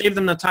 to save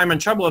them the time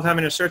and trouble of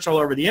having to search all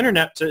over the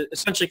internet to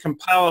essentially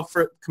compile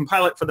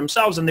it for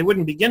themselves, and they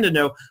wouldn't begin to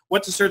know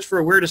what to search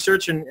for, where to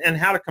search, and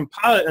how to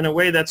compile it in a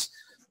way that's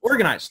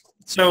organized.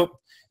 So,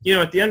 you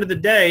know, at the end of the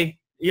day,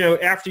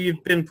 after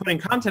you've been putting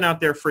content out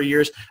there for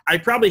years, I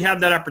probably have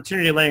that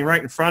opportunity laying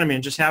right in front of me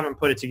and just haven't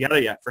put it together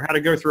yet for how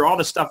to go through all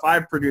the stuff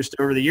I've produced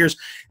over the years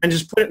and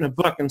just put it in a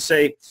book and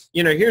say,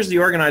 here's the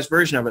organized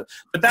version of it.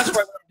 But that's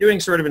what I'm doing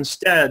sort of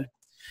instead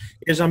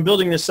is I'm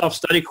building this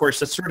self-study course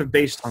that's sort of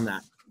based on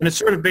that. And it's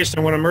sort of based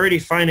on what I'm already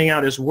finding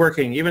out is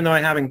working. Even though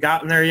I haven't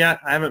gotten there yet,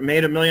 I haven't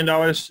made $1 million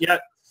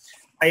yet,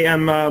 I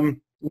am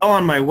well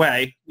on my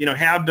way,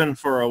 have been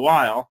for a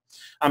while.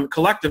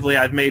 Collectively,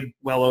 I've made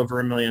well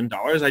over $1 million.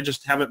 I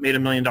just haven't made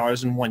 $1 million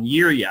in 1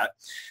 year yet.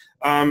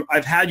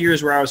 I've had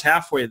years where I was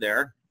halfway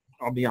there,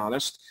 I'll be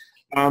honest.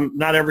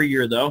 Not every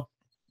year, though.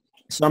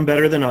 Some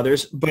better than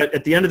others. But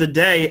at the end of the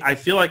day, I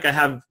feel like I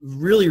have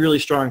really, really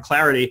strong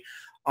clarity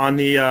on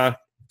the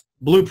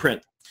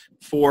blueprint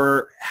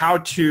for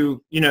how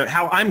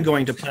I'm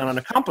going to plan on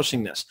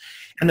accomplishing this.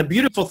 And the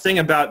beautiful thing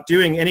about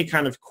doing any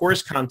kind of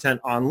course content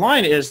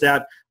online is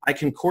that I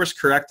can course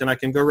correct and I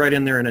can go right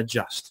in there and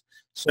adjust.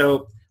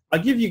 So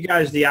I'll give you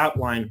guys the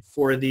outline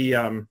for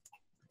the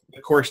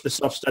course, the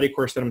self-study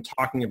course that I'm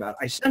talking about.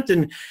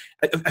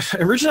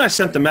 Originally I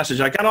sent the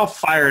message. I got all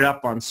fired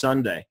up on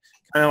Sunday,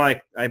 kind of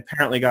like I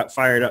apparently got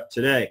fired up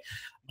today.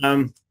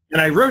 And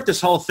I wrote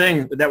this whole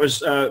thing that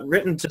was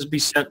written to be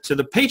sent to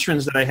the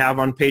patrons that I have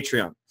on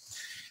Patreon.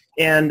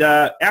 And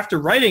after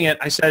writing it,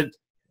 I said,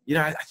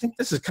 I think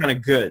this is kind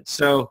of good.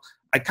 So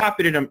I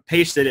copied it and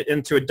pasted it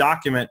into a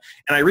document,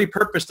 and I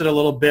repurposed it a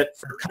little bit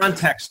for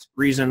context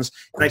reasons,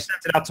 and I sent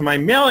it out to my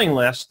mailing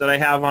list that I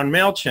have on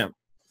MailChimp.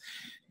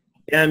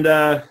 And,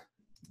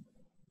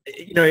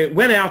 it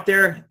went out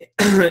there,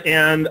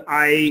 and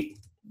I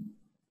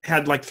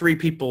had like 3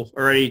 people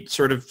already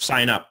sort of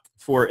sign up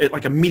for it.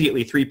 Like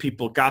immediately 3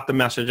 people got the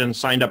message and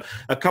signed up.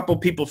 A couple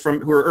people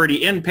who are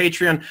already in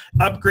Patreon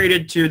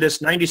upgraded to this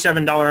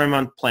 $97 a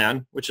month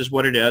plan, which is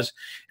what it is.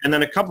 And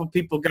then a couple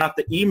people got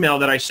the email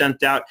that I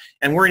sent out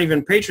and weren't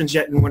even patrons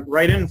yet and went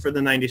right in for the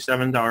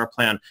 $97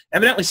 plan.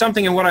 Evidently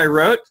something in what I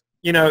wrote,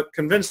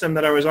 convinced them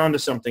that I was onto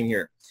something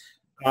here.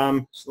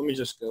 So let me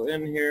just go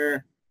in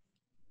here.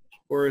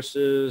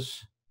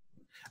 Courses.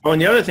 Oh,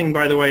 and the other thing,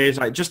 by the way, is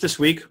just this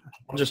week,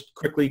 I'll just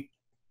quickly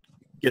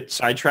get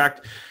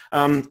sidetracked.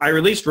 I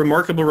released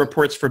Remarkable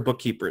Reports for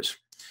Bookkeepers,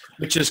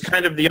 which is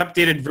kind of the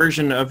updated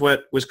version of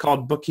what was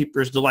called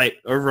Bookkeeper's Delight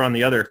over on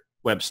the other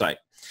website.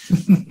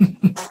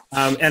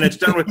 And it's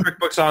done with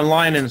QuickBooks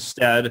Online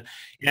instead.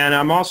 And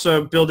I'm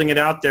also building it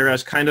out there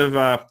as kind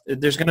of,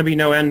 there's going to be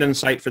no end in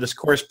sight for this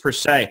course per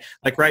se.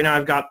 Like right now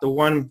I've got the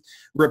one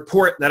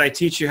report that I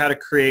teach you how to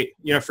create,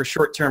 for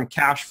short-term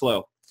cash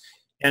flow.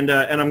 And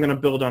I'm going to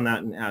build on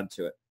that and add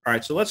to it. All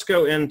right, so let's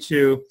go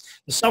into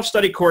the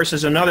self-study course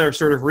is another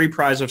sort of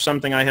reprise of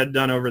something I had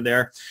done over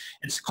there.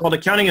 It's called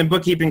Accounting and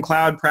Bookkeeping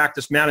Cloud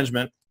Practice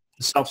Management,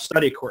 the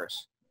self-study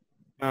course.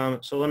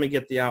 So let me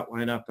get the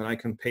outline up and I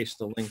can paste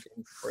the link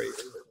in for you.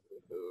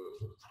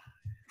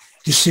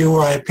 Do you see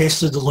where I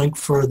pasted the link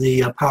for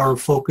the Power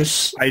of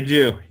Focus? I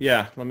do,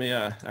 yeah. Let me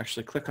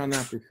actually click on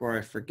that before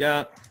I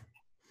forget.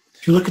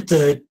 If you look at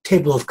the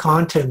table of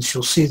contents,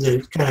 you'll see that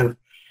it kind of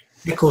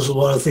echoes a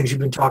lot of things you've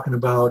been talking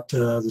about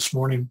this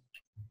morning.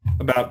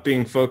 About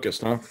being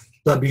focused, huh?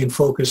 About being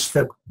focused,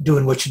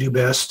 doing what you do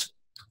best.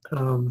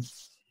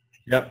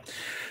 Yep.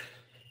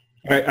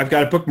 All right, I've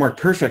got a bookmark.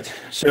 Perfect.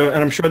 So,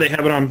 and I'm sure they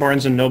have it on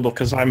Barnes & Noble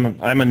because I'm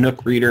a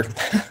Nook reader.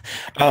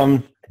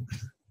 So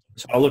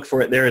I'll look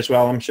for it there as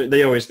well. I'm sure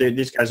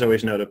these guys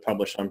always know to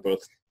publish on both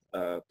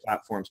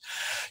platforms.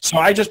 So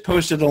I just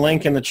posted the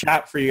link in the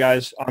chat for you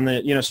guys on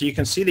the, so you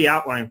can see the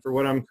outline for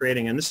what I'm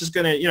creating. And this is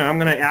going to, I'm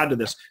going to add to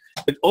this.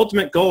 The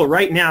ultimate goal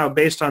right now,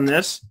 based on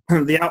this,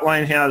 the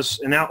outline has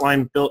an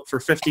outline built for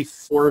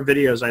 54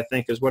 videos, I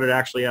think, is what it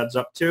actually adds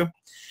up to.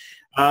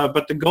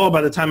 But the goal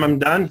by the time I'm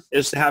done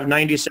is to have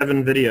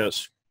 97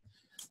 videos.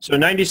 So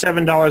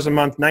 $97 a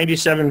month,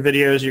 97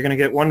 videos. You're going to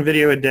get 1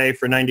 video a day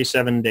for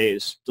 97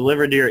 days,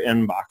 delivered to your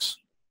inbox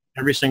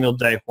every single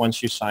day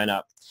once you sign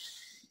up.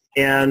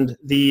 And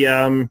the,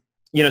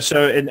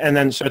 so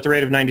at the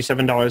rate of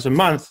 $97 a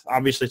month,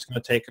 obviously it's going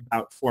to take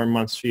about 4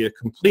 months for you to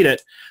complete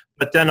it.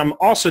 But then I'm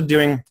also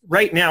doing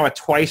right now a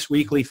twice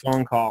weekly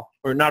phone call,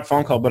 or not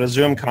phone call, but a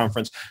Zoom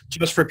conference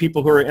just for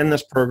people who are in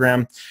this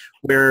program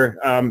where,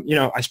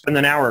 I spend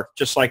an hour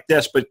just like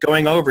this, but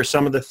going over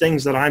some of the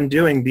things that I'm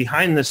doing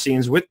behind the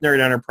scenes with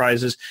Nerd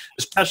Enterprises,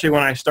 especially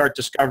when I start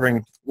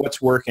discovering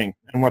what's working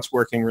and what's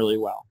working really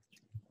well,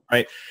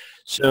 right?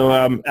 So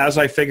as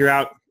I figure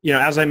out,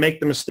 as I make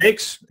the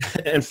mistakes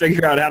and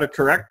figure out how to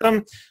correct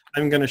them,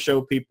 I'm going to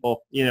show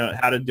people,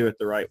 how to do it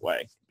the right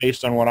way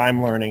based on what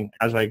I'm learning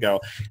as I go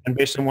and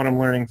based on what I'm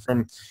learning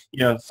from,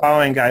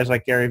 following guys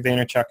like Gary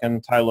Vaynerchuk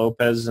and Ty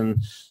Lopez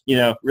and,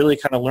 really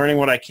kind of learning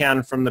what I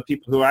can from the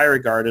people who I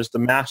regard as the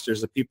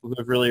masters, the people who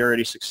have really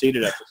already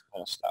succeeded at this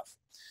kind of stuff.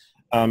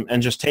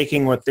 And just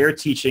taking what they're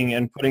teaching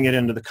and putting it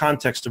into the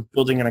context of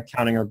building an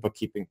accounting or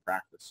bookkeeping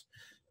practice.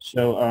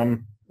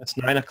 So it's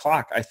 9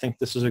 o'clock. I think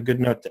this is a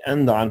good note to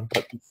end on.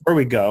 But before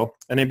we go,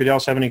 anybody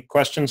else have any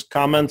questions,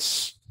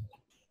 comments?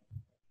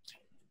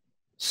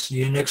 See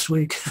you next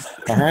week.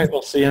 All right,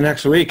 we'll see you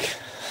next week.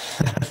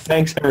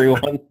 Thanks,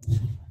 everyone.